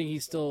 And I think he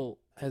still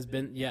has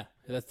been,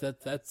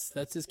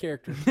 that's his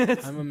character.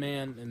 I'm a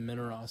man and men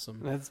are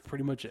awesome. That's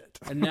pretty much it.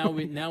 And now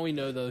we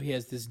know, though, he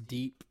has this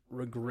deep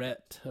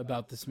regret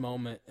about this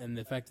moment and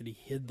the fact that he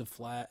hid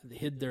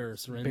their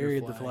surrender flag.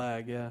 Buried the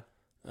flag, yeah.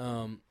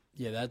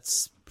 Yeah,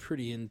 that's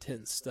pretty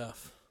intense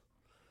stuff.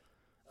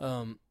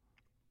 And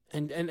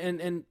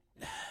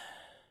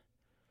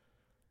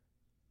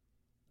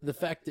the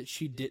fact that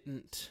she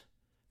didn't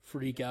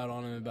freak out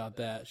on him about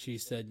that. She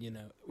said,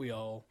 we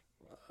all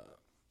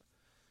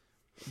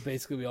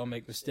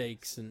make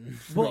mistakes. And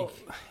well,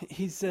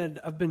 he said,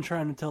 I've been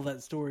trying to tell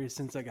that story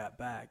since I got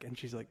back. And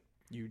she's like,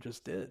 you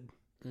just did.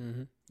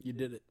 Mm-hmm. You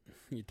did it.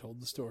 You told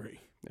the story.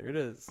 There it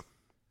is.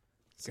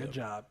 Good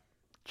job,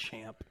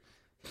 champ.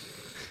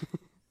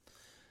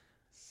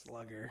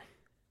 Slugger.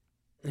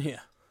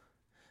 Yeah.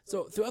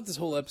 So throughout this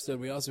whole episode,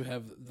 we also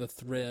have the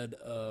thread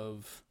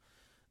of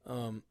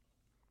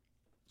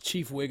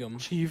Chief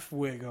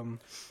Wiggum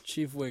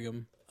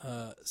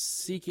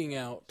seeking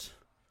out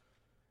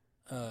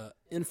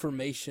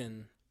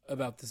information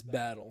about this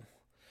battle.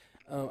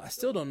 I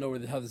still don't know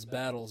how this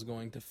battle is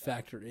going to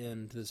factor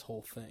into this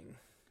whole thing.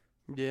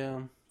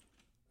 Yeah.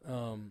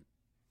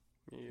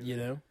 You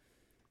know?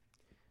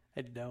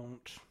 I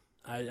don't.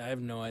 I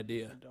have no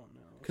idea. I don't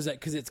know.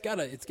 Because it's got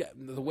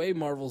the way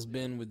Marvel's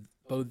been with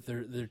both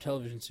their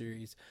television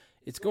series,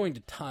 it's going to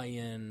tie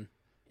in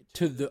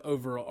to the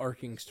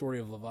overarching story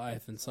of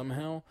Leviathan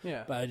somehow.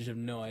 Yeah. But I just have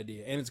no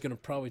idea. And it's going to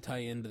probably tie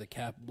into the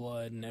Cap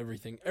blood and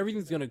everything.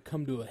 Everything's going to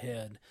come to a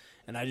head.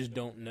 And I just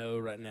don't know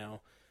right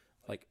now,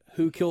 like,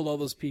 who killed all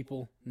those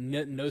people.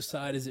 No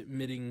side is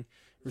admitting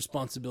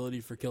responsibility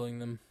for killing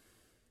them.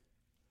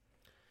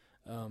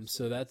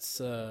 So that's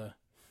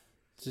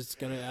just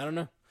going to, I don't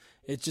know.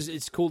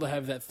 It's cool to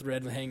have that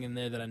thread hanging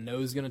there that I know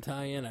is going to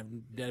tie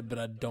in, but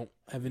I don't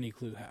have any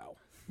clue how.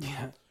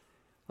 Yeah.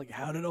 Like,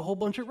 how did a whole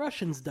bunch of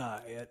Russians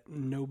die at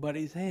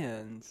nobody's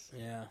hands?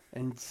 Yeah.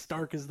 And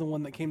Stark is the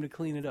one that came to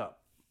clean it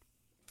up.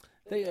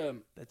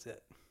 That's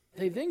it.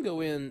 They then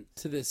go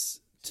into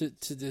this to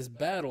this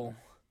battle,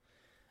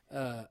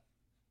 and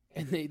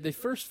they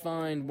first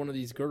find one of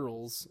these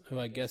girls who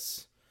I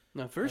guess.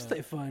 Now, first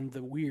they find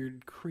the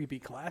weird, creepy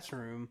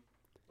classroom.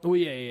 Oh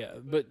yeah.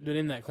 But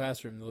in that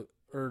classroom,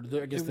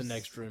 I guess the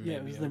next room. Yeah,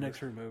 it was the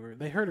next room over.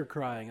 They heard her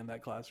crying in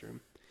that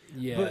classroom.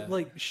 Yeah, but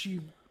like she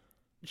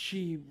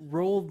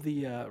rolled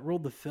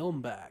the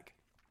film back.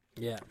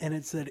 Yeah, and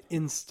it said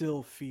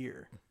 "instill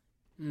fear."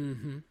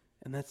 Mm-hmm.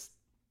 And that's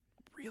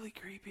really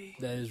creepy.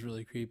 That is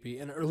really creepy.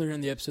 And earlier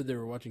in the episode, they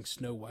were watching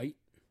Snow White.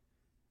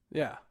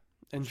 Yeah,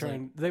 and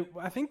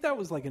I think that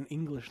was like an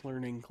English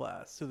learning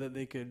class so that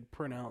they could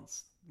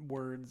pronounce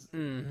words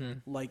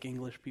like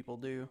English people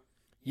do.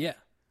 Yeah,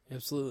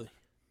 absolutely.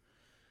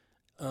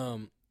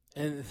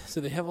 And so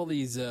they have all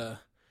these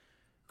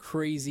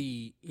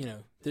crazy,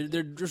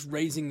 they're just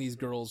raising these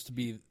girls to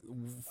be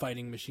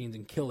fighting machines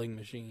and killing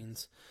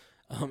machines.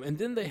 And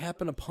then they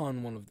happen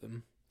upon one of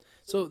them.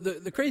 So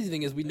the crazy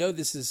thing is we know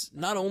this is,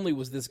 not only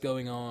was this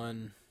going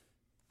on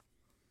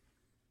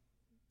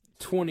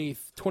 20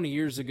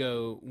 years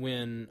ago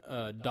when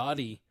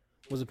Dottie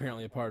was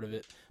apparently a part of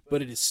it,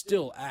 but it is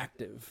still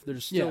active.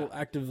 There's still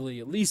actively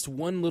at least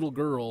one little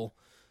girl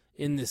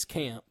in this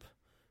camp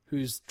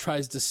who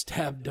tries to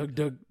stab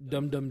Dum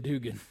Dum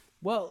Dugan.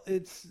 Well,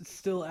 it's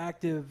still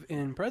active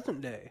in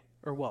present day,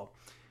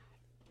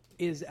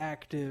 is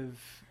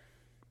active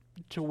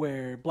to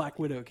where Black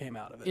Widow came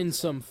out of it. In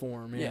some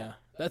form, yeah.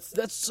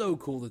 That's so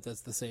cool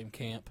that's the same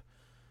camp.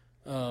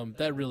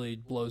 That really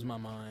blows my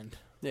mind.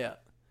 Yeah.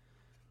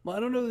 Well, I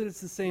don't know that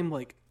it's the same,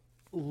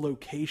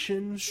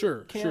 location.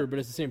 Sure, but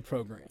it's the same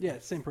program. Yeah,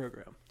 it's the same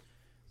program.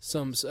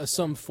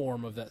 Some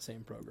form of that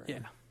same program. Yeah.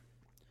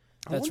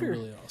 That's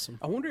really awesome.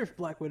 I wonder if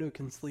Black Widow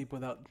can sleep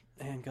without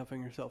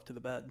handcuffing herself to the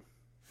bed.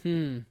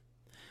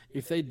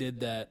 If they did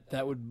that,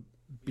 that would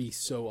be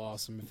so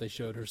awesome if they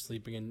showed her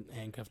sleeping and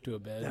handcuffed to a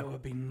bed. That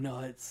would be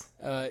nuts.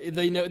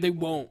 They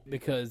won't,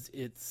 because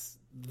it's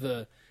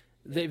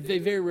they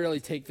very rarely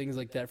take things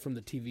like that from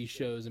the TV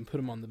shows and put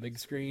them on the big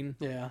screen.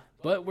 Yeah.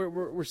 But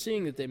we're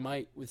seeing that they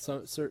might with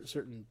some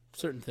certain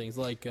things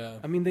like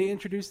they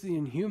introduced the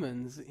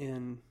Inhumans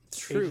in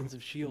Agents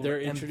of S.H.I.E.L.D.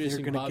 They're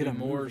introducing Bobby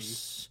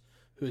Morse,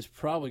 who is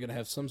probably going to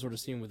have some sort of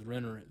scene with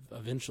Renner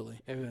eventually.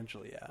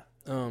 Eventually, yeah.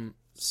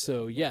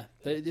 So yeah,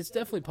 it's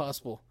definitely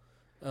possible.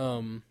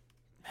 Man,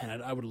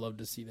 I would love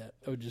to see that.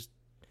 It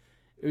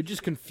would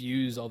just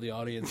confuse all the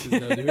audiences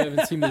though, who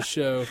haven't seen the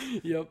show.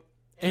 Yep.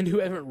 And who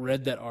haven't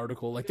read that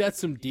article. Like, that's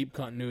some deep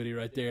continuity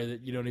right there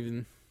that you don't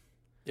even.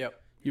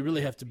 Yep. You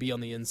really have to be on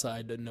the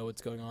inside to know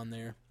what's going on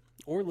there.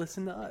 Or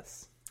listen to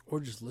us. Or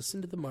just listen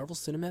to the Marvel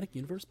Cinematic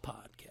Universe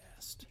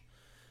podcast.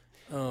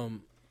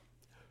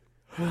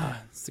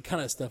 It's the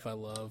kind of stuff I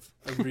love.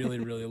 I really,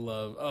 really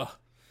love.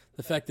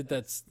 The fact that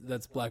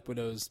that's Black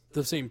Widow's,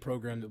 the same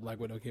program that Black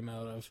Widow came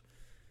out of,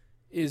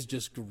 is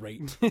just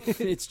great.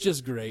 It's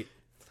just great.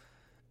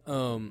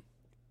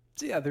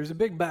 So yeah, there's a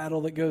big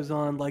battle that goes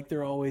on like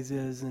there always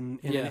is in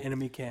an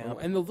enemy camp.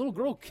 And the little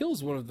girl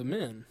kills one of the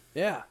men.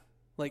 Yeah.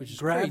 She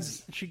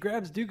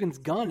grabs Dugan's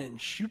gun and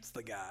shoots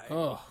the guy.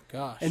 Oh,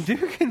 gosh. And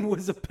Dugan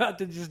was about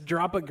to just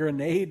drop a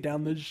grenade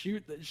down the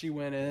chute that she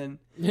went in.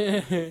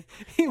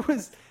 He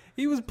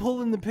was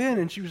pulling the pin,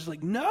 and she was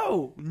like,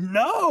 no,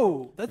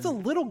 that's a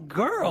little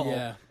girl.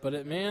 Yeah, but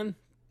I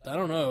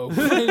don't know.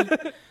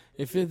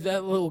 If it's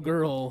that little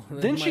girl...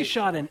 Then she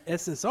shot an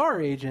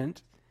SSR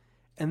agent,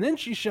 And then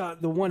she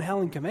shot the one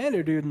Helen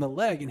Commander dude in the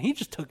leg, and he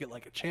just took it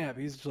like a champ.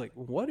 He's just like,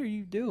 "What are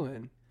you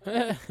doing?"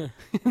 And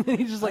then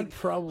he just like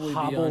probably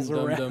hobbles be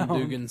on around. Dum Dum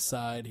Dugan's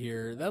side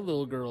here. That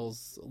little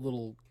girl's a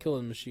little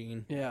killing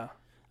machine. Yeah,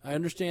 I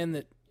understand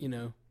that,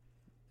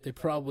 they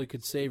probably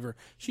could save her.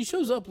 She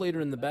shows up later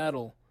in the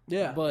battle.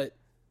 Yeah, but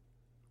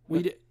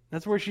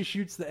that's where she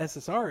shoots the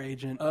SSR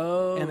agent.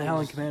 And the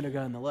Helen Commander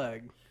guy in the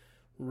leg.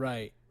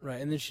 Right,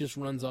 and then she just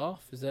runs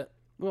off. Is that?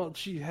 Well,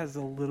 she has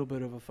a little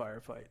bit of a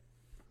firefight.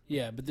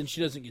 Yeah, but then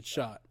she doesn't get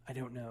shot. I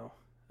don't know.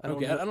 I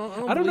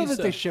don't know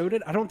that they showed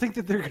it. I don't think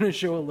that they're going to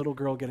show a little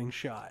girl getting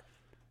shot.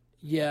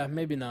 Yeah,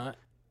 maybe not.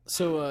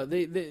 So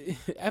they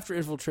after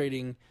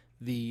infiltrating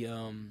the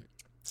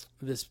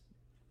this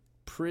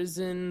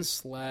prison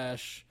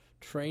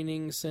 /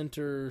 training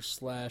center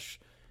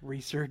 /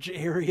 research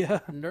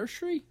area,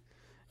 nursery,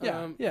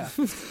 yeah,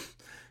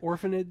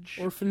 orphanage.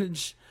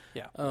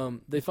 Yeah.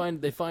 They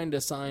find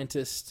a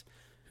scientist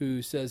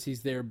who says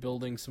he's there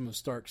building some of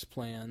Stark's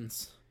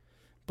plans.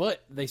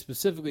 But they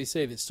specifically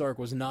say that Stark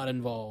was not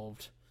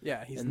involved.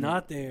 Yeah, he's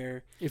not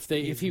there. If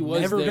he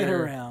was never there, been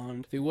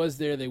around. If he was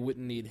there, they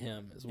wouldn't need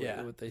him. Is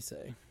what they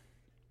say.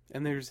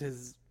 And there's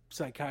his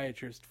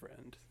psychiatrist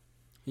friend.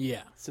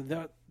 Yeah. So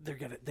they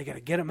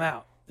gotta get him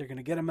out. They're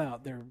gonna get him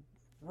out. They're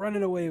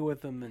running away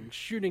with him and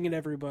shooting at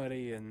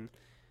everybody. And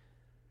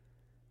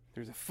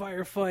there's a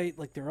firefight,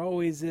 like there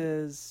always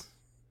is.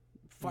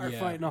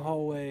 Firefight in a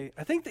hallway.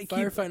 I think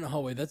firefight in a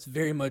hallway. That's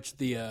very much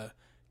the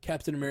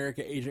Captain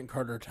America, Agent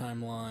Carter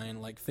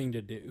timeline thing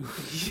to do.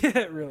 Yeah,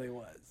 it really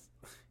was.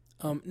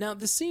 Now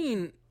the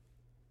scene,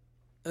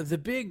 the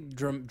big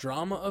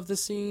drama of the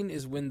scene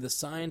is when the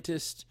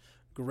scientist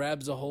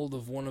grabs a hold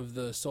of one of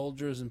the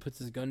soldiers and puts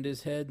his gun to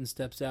his head and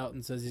steps out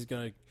and says he's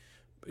going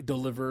to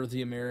deliver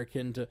the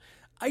American to.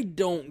 I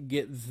don't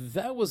get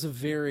that. Was a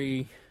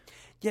very.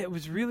 Yeah, it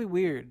was really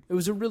weird. It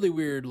was a really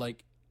weird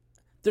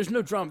There's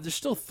no drama. There's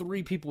still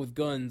 3 people with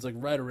guns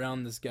right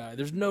around this guy.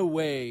 There's no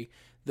way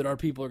that our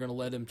people are going to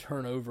let him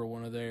turn over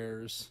one of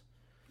theirs.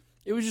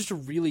 It was just a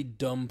really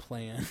dumb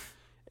plan.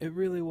 It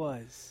really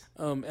was.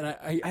 And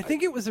I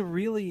think it was a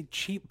really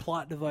cheap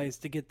plot device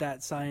to get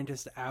that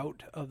scientist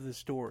out of the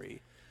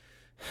story.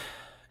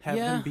 Have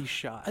him be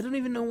shot. I don't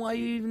even know why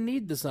you even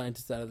need the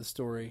scientist out of the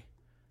story.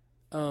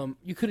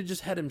 You could have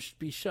just had him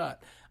be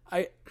shot.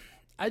 I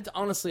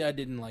honestly, I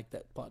didn't like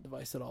that plot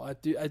device at all. I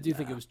do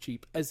think it was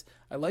cheap. As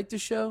I like the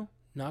show,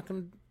 not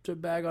going to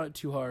bag on it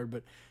too hard,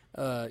 but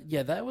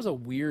that was a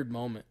weird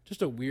moment.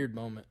 Just a weird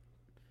moment.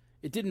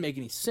 It didn't make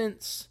any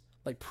sense,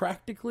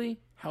 practically,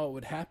 how it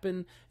would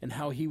happen and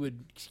how he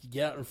would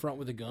get out in front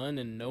with a gun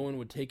and no one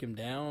would take him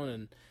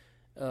down,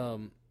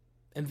 and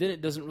then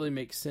it doesn't really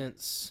make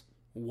sense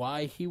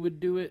why he would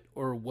do it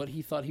or what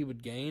he thought he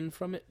would gain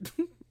from it.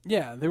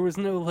 Yeah, there was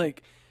no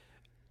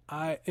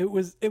it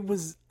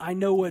was I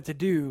know what to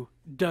do,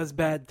 does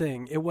bad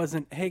thing. It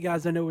wasn't, hey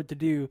guys, I know what to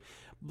do,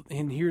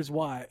 and here's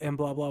why, and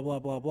blah blah blah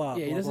blah blah.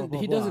 Yeah,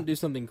 he doesn't do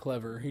something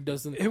clever. He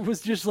doesn't. It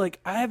was just I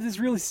have this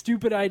really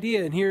stupid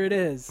idea, and here it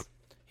is.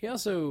 He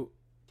also,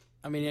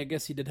 I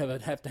guess he did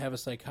have to have a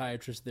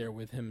psychiatrist there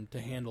with him to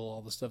handle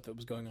all the stuff that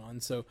was going on.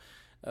 So,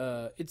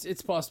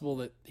 it's possible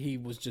that he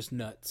was just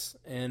nuts,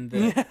 and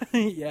that,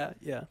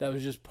 yeah, that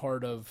was just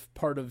part of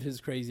his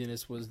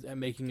craziness was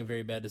making a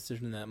very bad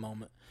decision in that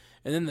moment.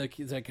 And then the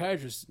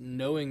psychiatrist,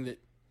 knowing that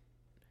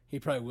he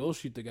probably will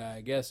shoot the guy,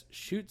 I guess,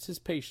 shoots his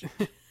patient.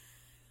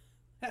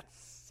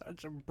 That's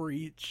such a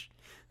breach.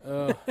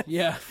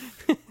 Yeah.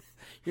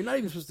 You're not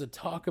even supposed to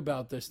talk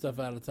about this stuff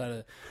outside of.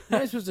 You're not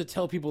even supposed to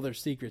tell people their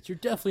secrets. You're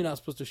definitely not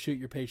supposed to shoot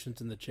your patients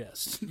in the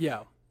chest.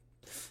 Yeah.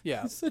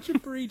 It's such a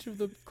breach of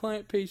the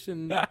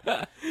client-patient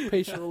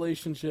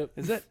relationship.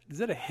 Is that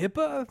a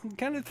HIPAA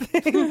kind of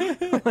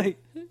thing?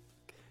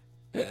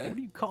 What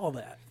do you call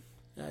that?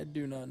 I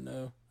do not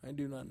know. I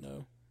do not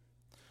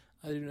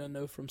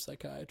know from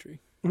psychiatry.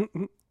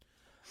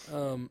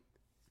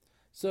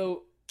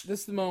 So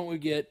this is the moment we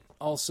get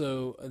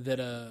also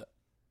that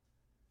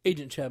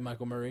Agent Chad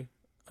Michael Murray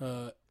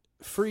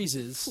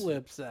freezes.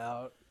 Flips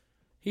out.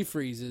 He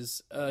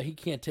freezes. He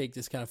can't take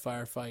this kind of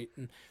firefight.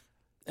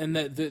 And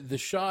the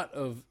shot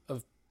of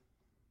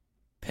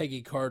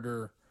Peggy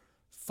Carter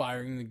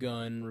firing the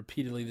gun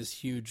repeatedly, this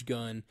huge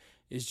gun,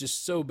 is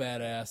just so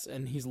badass.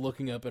 And he's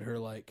looking up at her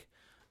like,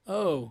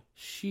 oh,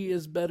 she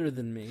is better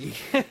than me.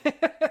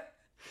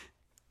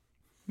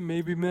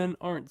 Maybe men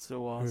aren't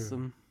so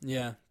awesome.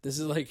 Yeah, this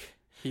is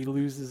he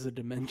loses a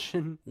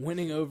dimension.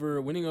 Winning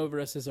over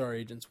SSR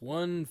agents,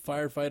 one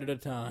firefight at a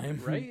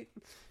time. Right?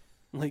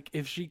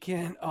 If she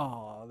can't...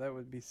 Oh, that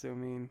would be so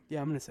mean.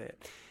 Yeah, I'm going to say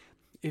it.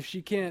 If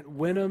she can't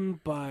win them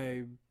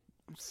by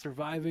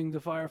surviving the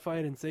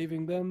firefight and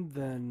saving them,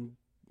 then,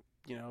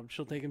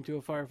 she'll take them to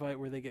a firefight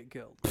where they get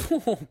killed.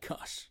 Oh,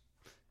 gosh.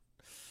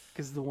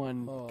 Because the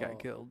one got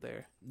killed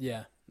there.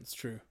 Yeah, that's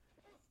true.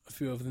 A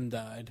few of them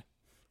died.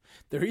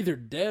 They're either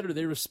dead or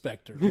they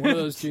respect her. One of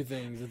those two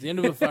things. At the end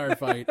of a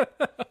firefight.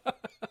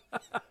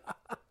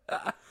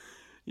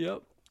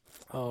 Yep.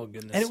 Oh,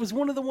 goodness. And it was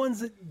one of the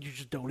ones that you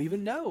just don't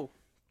even know.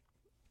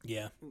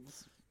 Yeah.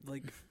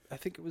 I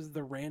think it was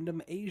the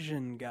random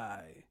Asian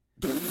guy.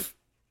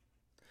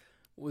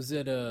 Was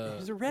it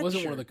was a red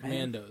wasn't shirt, one of the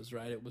commandos,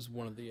 right? It was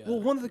one of the.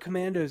 Well, one of the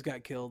commandos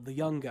got killed. The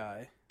young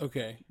guy.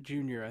 Okay.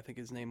 Junior, I think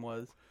his name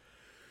was.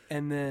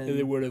 And then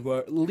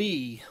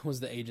Lee was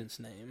the agent's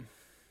name.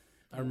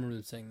 I remember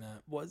them saying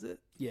that. Was it?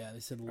 Yeah, they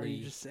said Lee. Are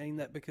you just saying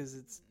that because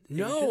it's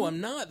No, Asian?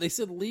 I'm not. They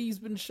said Lee's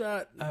been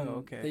shot. Oh,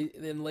 okay.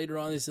 Then later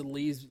on, they said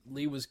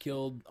Lee was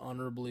killed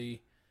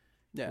honorably.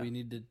 Yeah. We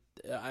need to,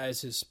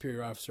 as his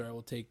superior officer, I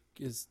will take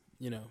his,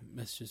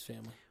 message his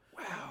family.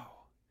 Wow.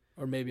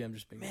 Or maybe I'm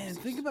just being Man, racist.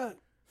 think about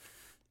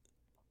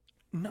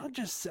not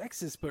just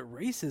sexist, but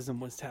racism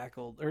was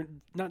tackled. Or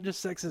not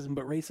just sexism,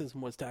 but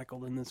racism was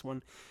tackled in this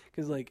one.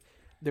 Because,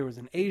 there was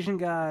an Asian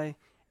guy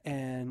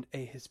and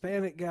a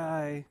Hispanic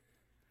guy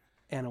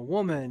and a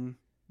woman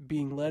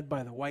being led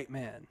by the white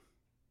man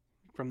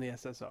from the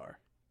SSR.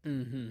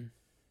 Mm-hmm.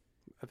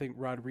 I think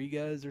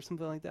Rodriguez or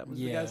something like that was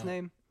the guy's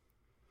name.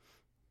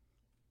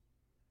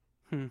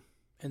 And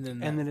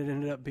then it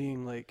ended up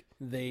being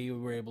they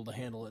were able to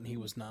handle it and he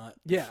was not.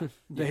 Yeah,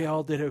 they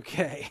all did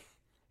okay.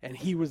 And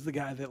he was the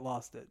guy that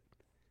lost it.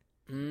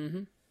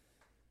 Mm-hmm.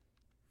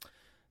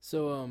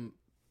 So,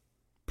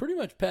 pretty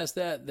much past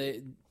that,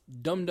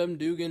 Dum Dum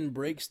Dugan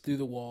breaks through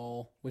the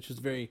wall, which is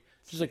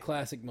just a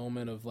classic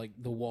moment of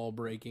the wall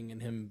breaking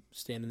and him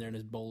standing there in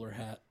his bowler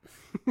hat.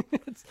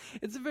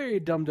 it's a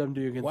very Dum Dum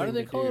Dugan. Why thing do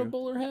they to call do. it a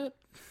bowler hat?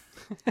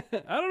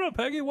 I don't know,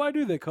 Peggy. Why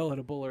do they call it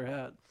a bowler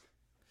hat?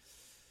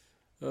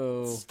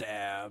 Oh,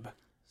 Stab.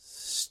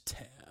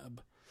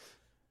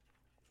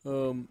 I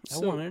want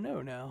to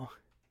know now.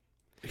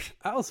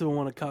 I also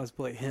want to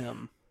cosplay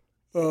him.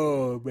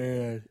 Oh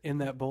man, in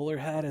that bowler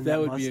hat and that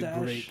would mustache. be a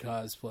great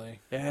cosplay.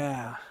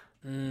 Yeah.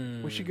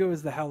 We should go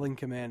as the Howling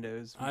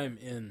Commandos. I'm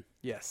in.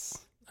 Yes.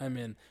 I'm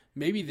in.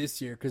 Maybe this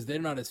year, because they're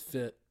not as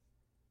fit.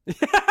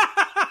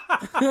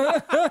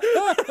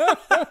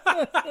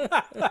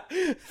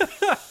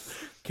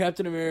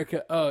 Captain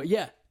America. Oh,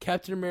 yeah.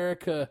 Captain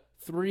America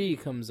 3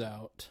 comes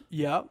out.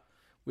 Yep.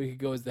 We could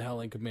go as the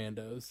Howling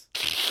Commandos.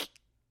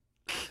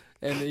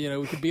 And,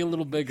 we could be a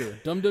little bigger.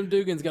 Dum Dum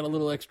Dugan's got a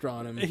little extra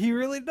on him. He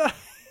really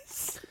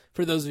does.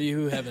 For those of you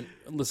who haven't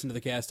listened to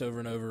the cast over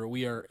and over,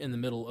 we are in the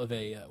middle of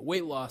a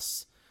weight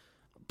loss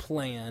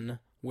plan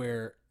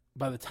where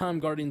by the time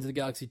Guardians of the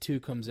Galaxy 2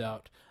 comes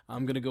out,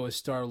 I'm going to go as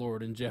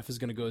Star-Lord and Jeff is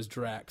going to go as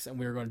Drax, and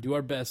we're going to do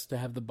our best to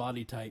have the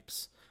body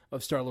types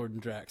of Star-Lord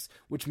and Drax,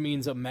 which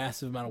means a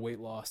massive amount of weight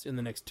loss in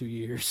the next 2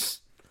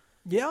 years.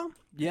 Yeah.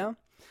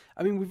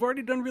 I mean, we've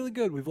already done really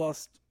good. We've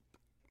lost...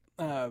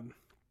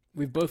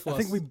 We've both lost.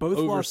 I think we both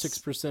over lost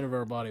 6% of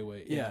our body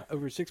weight. Yeah,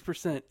 over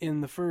 6% in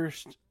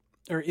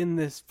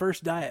this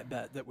first diet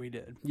bet that we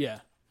did. Yeah.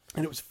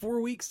 And it was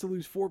 4 weeks to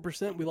lose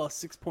 4%. We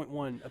lost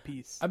 6.1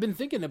 apiece. I've been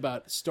thinking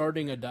about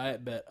starting a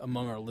diet bet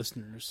among our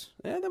listeners.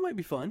 Yeah, that might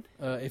be fun.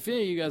 If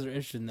any of you guys are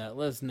interested in that,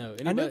 let us know.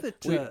 I know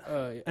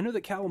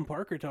that Callum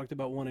Parker talked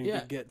about wanting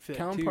to get fit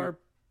Callum too. Parker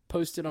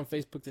posted on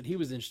Facebook that he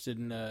was interested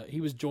in. He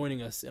was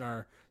joining us in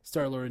our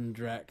Star-Lord and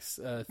Drax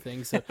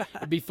thing. So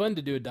it'd be fun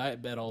to do a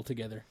diet bet all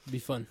together. It'd be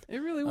fun. It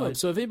really would.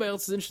 So if anybody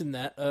else is interested in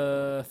that,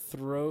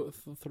 throw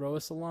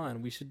us a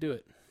line. We should do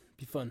it. It'd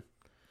be fun.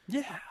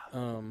 Yeah.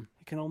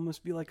 It can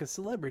almost be like a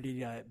celebrity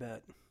diet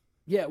bet.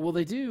 Yeah, well,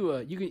 they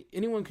do.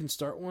 Anyone can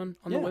start one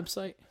on the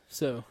website.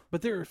 So,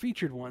 but there are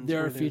featured ones.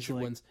 There are featured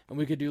ones, and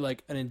we could do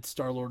an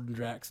Star-Lord and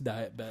Drax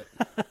diet bet.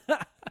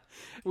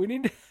 We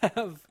need to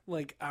have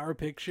our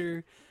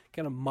picture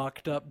kind of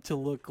mocked up to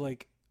look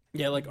like.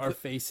 Yeah, our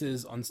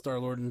faces on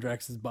Star-Lord and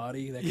Drax's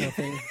body, that kind of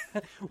thing.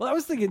 Well, I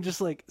was thinking just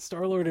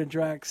Star-Lord and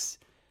Drax,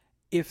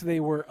 if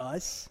they were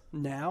us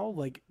now,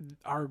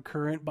 our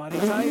current body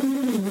type,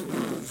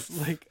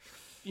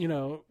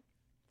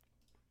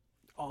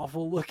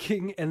 awful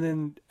looking, and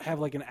then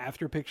have an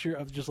after picture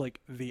of just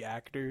the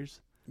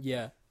actors.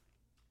 Yeah.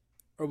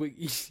 Or I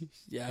see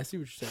what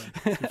you're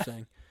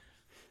saying.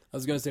 I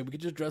was going to say, we could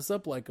just dress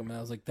up like them, and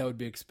I was like, that would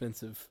be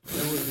expensive.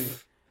 That would be.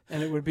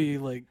 And it would be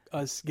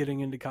us getting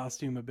into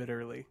costume a bit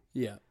early.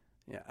 Yeah.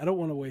 Yeah, I don't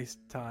want to waste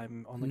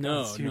time on the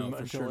costume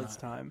until it's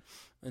time.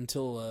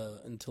 Until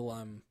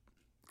I'm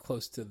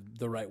close to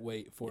the right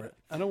weight for it.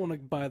 I don't want to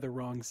buy the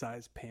wrong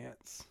size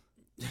pants.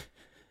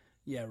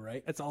 Yeah,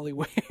 right. That's all he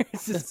wears.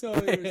 That's all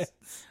he wears.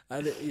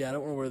 I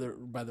don't want to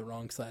buy the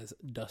wrong size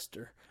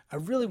duster. I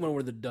really want to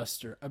wear the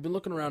duster. I've been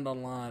looking around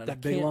online.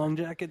 That big long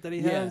jacket that he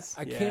has?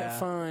 I can't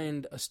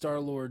find a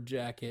Star-Lord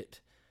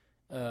jacket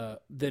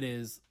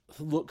that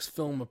looks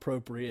film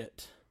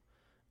appropriate,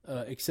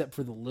 except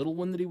for the little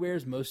one that he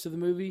wears most of the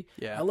movie.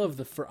 Yeah. I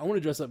love I want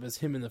to dress up as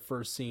him in the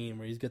first scene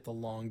where he's got the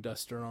long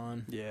duster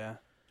on. Yeah.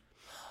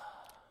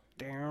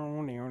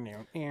 I'm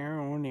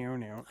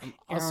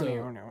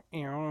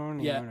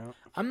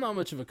not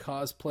much of a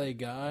cosplay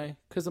guy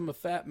because I'm a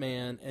fat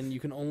man and you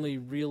can only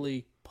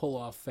really pull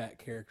off fat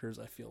characters,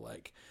 I feel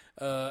like.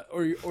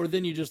 Or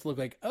then you just look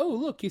like, oh,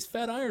 look, he's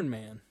Fat Iron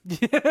Man.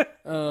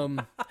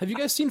 Have you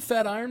guys seen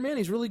Fat Iron Man?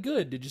 He's really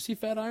good. Did you see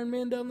Fat Iron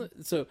Man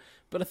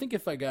but I think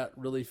if I got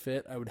really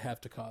fit, I would have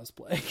to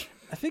cosplay.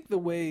 I think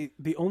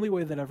the only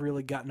way that I've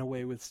really gotten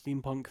away with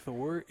steampunk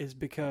Thor is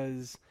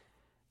because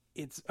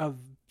it's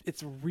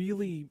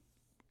really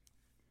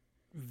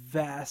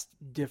vast,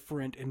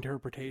 different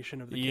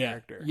interpretation of the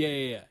character.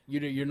 Yeah.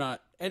 You're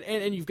not,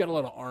 and you've got a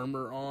lot of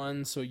armor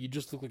on, so you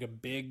just look like a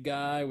big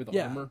guy with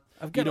armor.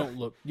 You don't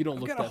look that fat.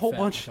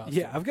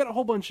 I've got a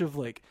whole bunch of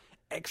like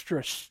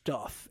extra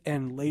stuff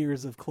and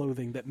layers of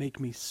clothing that make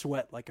me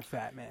sweat like a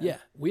fat man. Yeah,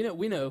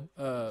 we know.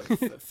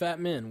 Fat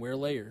men wear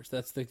layers.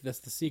 That's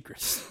the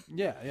secret.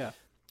 Yeah.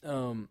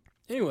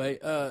 Anyway,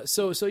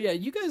 so yeah,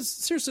 you guys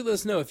seriously let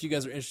us know if you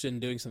guys are interested in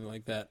doing something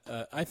like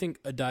that. I think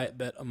a diet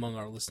bet among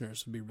our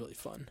listeners would be really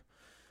fun,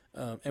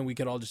 and we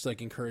could all just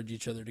like encourage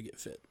each other to get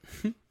fit.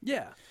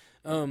 Yeah.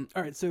 All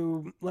right,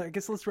 so I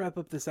guess let's wrap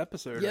up this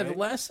episode. Yeah,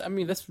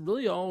 right? That's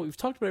really all we've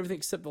talked about. Everything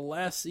except the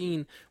last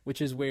scene,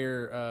 which is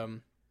where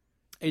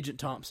Agent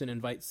Thompson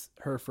invites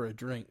her for a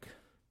drink.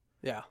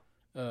 Yeah.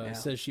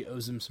 Says she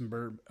owes her some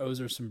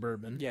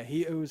bourbon. Yeah,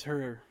 he owes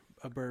her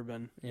a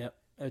bourbon. Yep.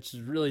 Which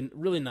is really,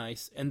 really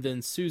nice. And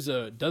then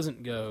Sousa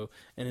doesn't go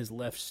and is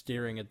left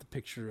staring at the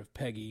picture of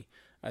Peggy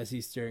as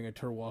he's staring at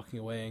her walking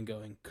away and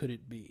going, could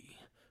it be?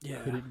 Yeah.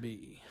 Could it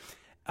be?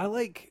 I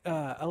like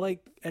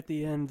at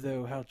the end,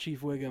 though, how Chief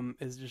Wiggum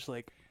is just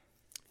like,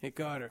 hey,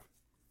 Carter,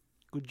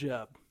 good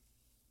job.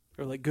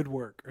 Or like, good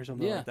work, or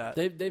something like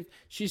that.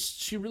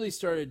 She really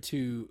started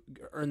to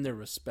earn their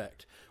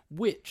respect,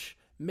 which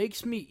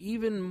makes me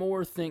even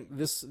more think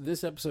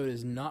this episode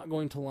is not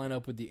going to line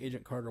up with the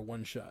Agent Carter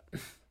one-shot.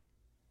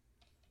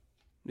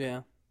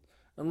 Yeah.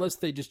 Unless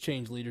they just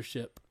change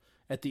leadership.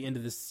 At the end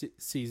of this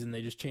season,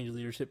 they just change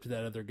leadership to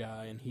that other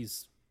guy, and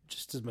he's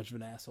just as much of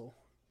an asshole.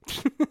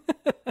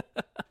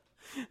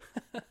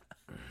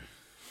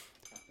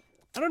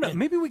 I don't know.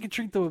 Maybe we could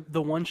treat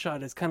the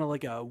one-shot as kind of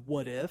like a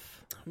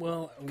what-if.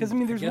 Well, because, I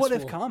mean, there's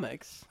what-if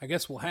comics. I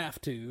guess we'll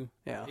have to.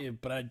 Yeah.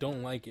 But I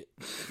don't like it.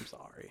 I'm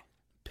sorry.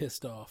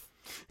 Pissed off.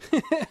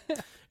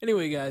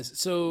 Anyway, guys,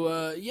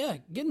 so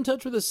get in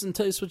touch with us and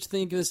tell us what you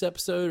think of this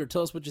episode, or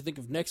tell us what you think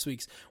of next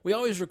week's. We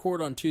always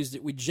record on Tuesday.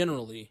 We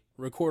generally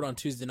record on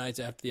Tuesday nights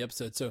after the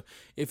episode. So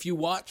if you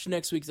watch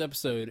next week's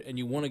episode and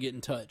you want to get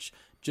in touch,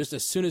 just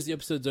as soon as the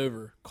episode's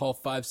over, call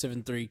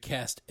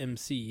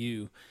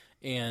 573-CAST-MCU,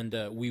 and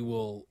we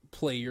will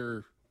play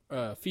your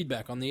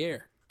feedback on the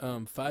air.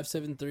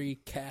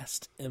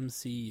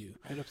 573-CAST-MCU.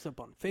 Hit us up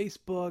on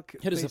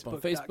Facebook. Hit us up on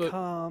Facebook.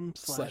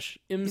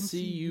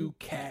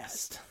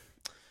 /MCUcast.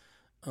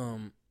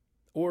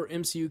 Or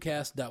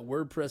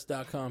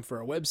mcucast.wordpress.com for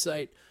our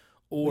website,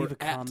 or leave a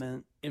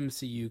comment.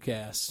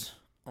 MCUcast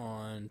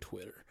on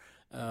Twitter.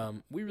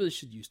 We really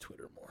should use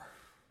Twitter more.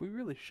 We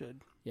really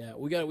should. Yeah,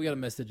 we got a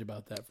message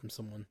about that from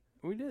someone.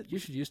 We did. You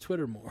should use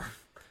Twitter more.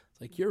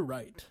 It's like, you're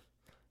right,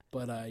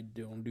 but I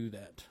don't do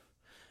that.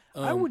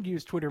 I would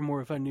use Twitter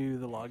more if I knew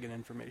the login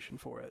information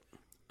for it.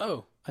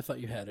 Oh, I thought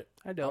you had it.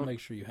 I don't. I'll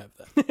make sure you have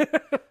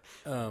that.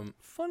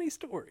 Funny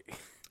story.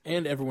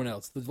 And everyone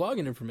else. The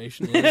login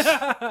information is...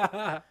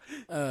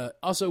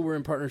 also, we're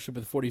in partnership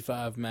with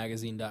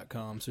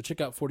 45magazine.com, so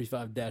check out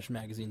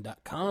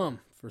 45-magazine.com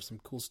for some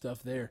cool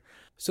stuff there.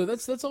 So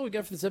that's all we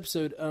got for this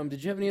episode.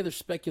 Did you have any other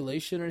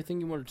speculation or anything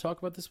you wanted to talk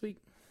about this week?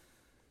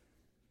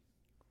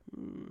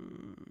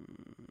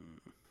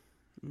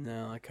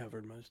 No, I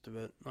covered most of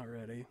it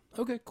already.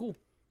 Okay, cool.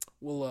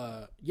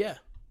 Well, yeah.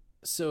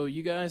 So,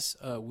 you guys,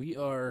 we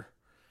are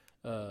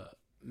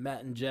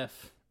Matt and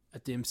Jeff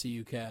at the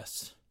MCU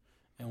Cast,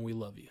 and we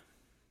love you.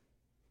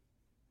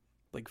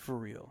 Like, for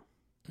real.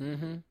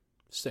 Mm-hmm.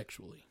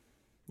 Sexually.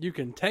 You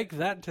can take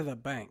that to the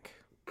bank.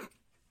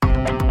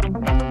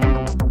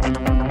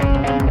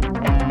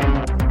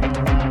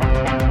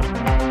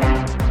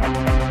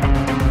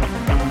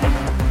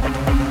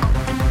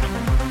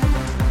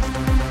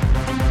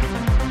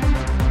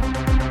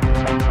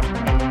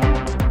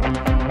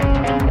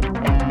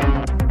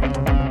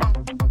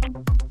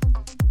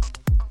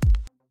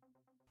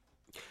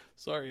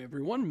 Sorry,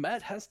 everyone.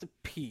 Matt has to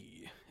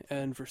pee,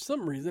 and for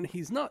some reason,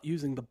 he's not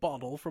using the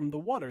bottle from the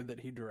water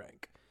that he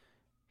drank.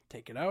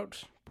 Take it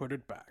out, put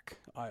it back,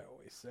 I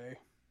always say.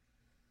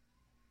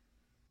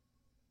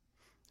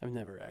 I've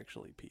never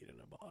actually peed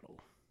in a bottle.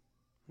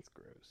 That's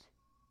gross.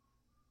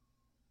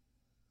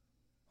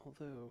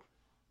 Although,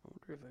 I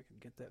wonder if I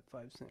could get that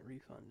 5-cent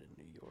refund in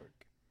New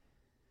York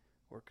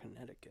or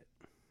Connecticut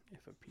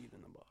if I peed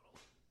in a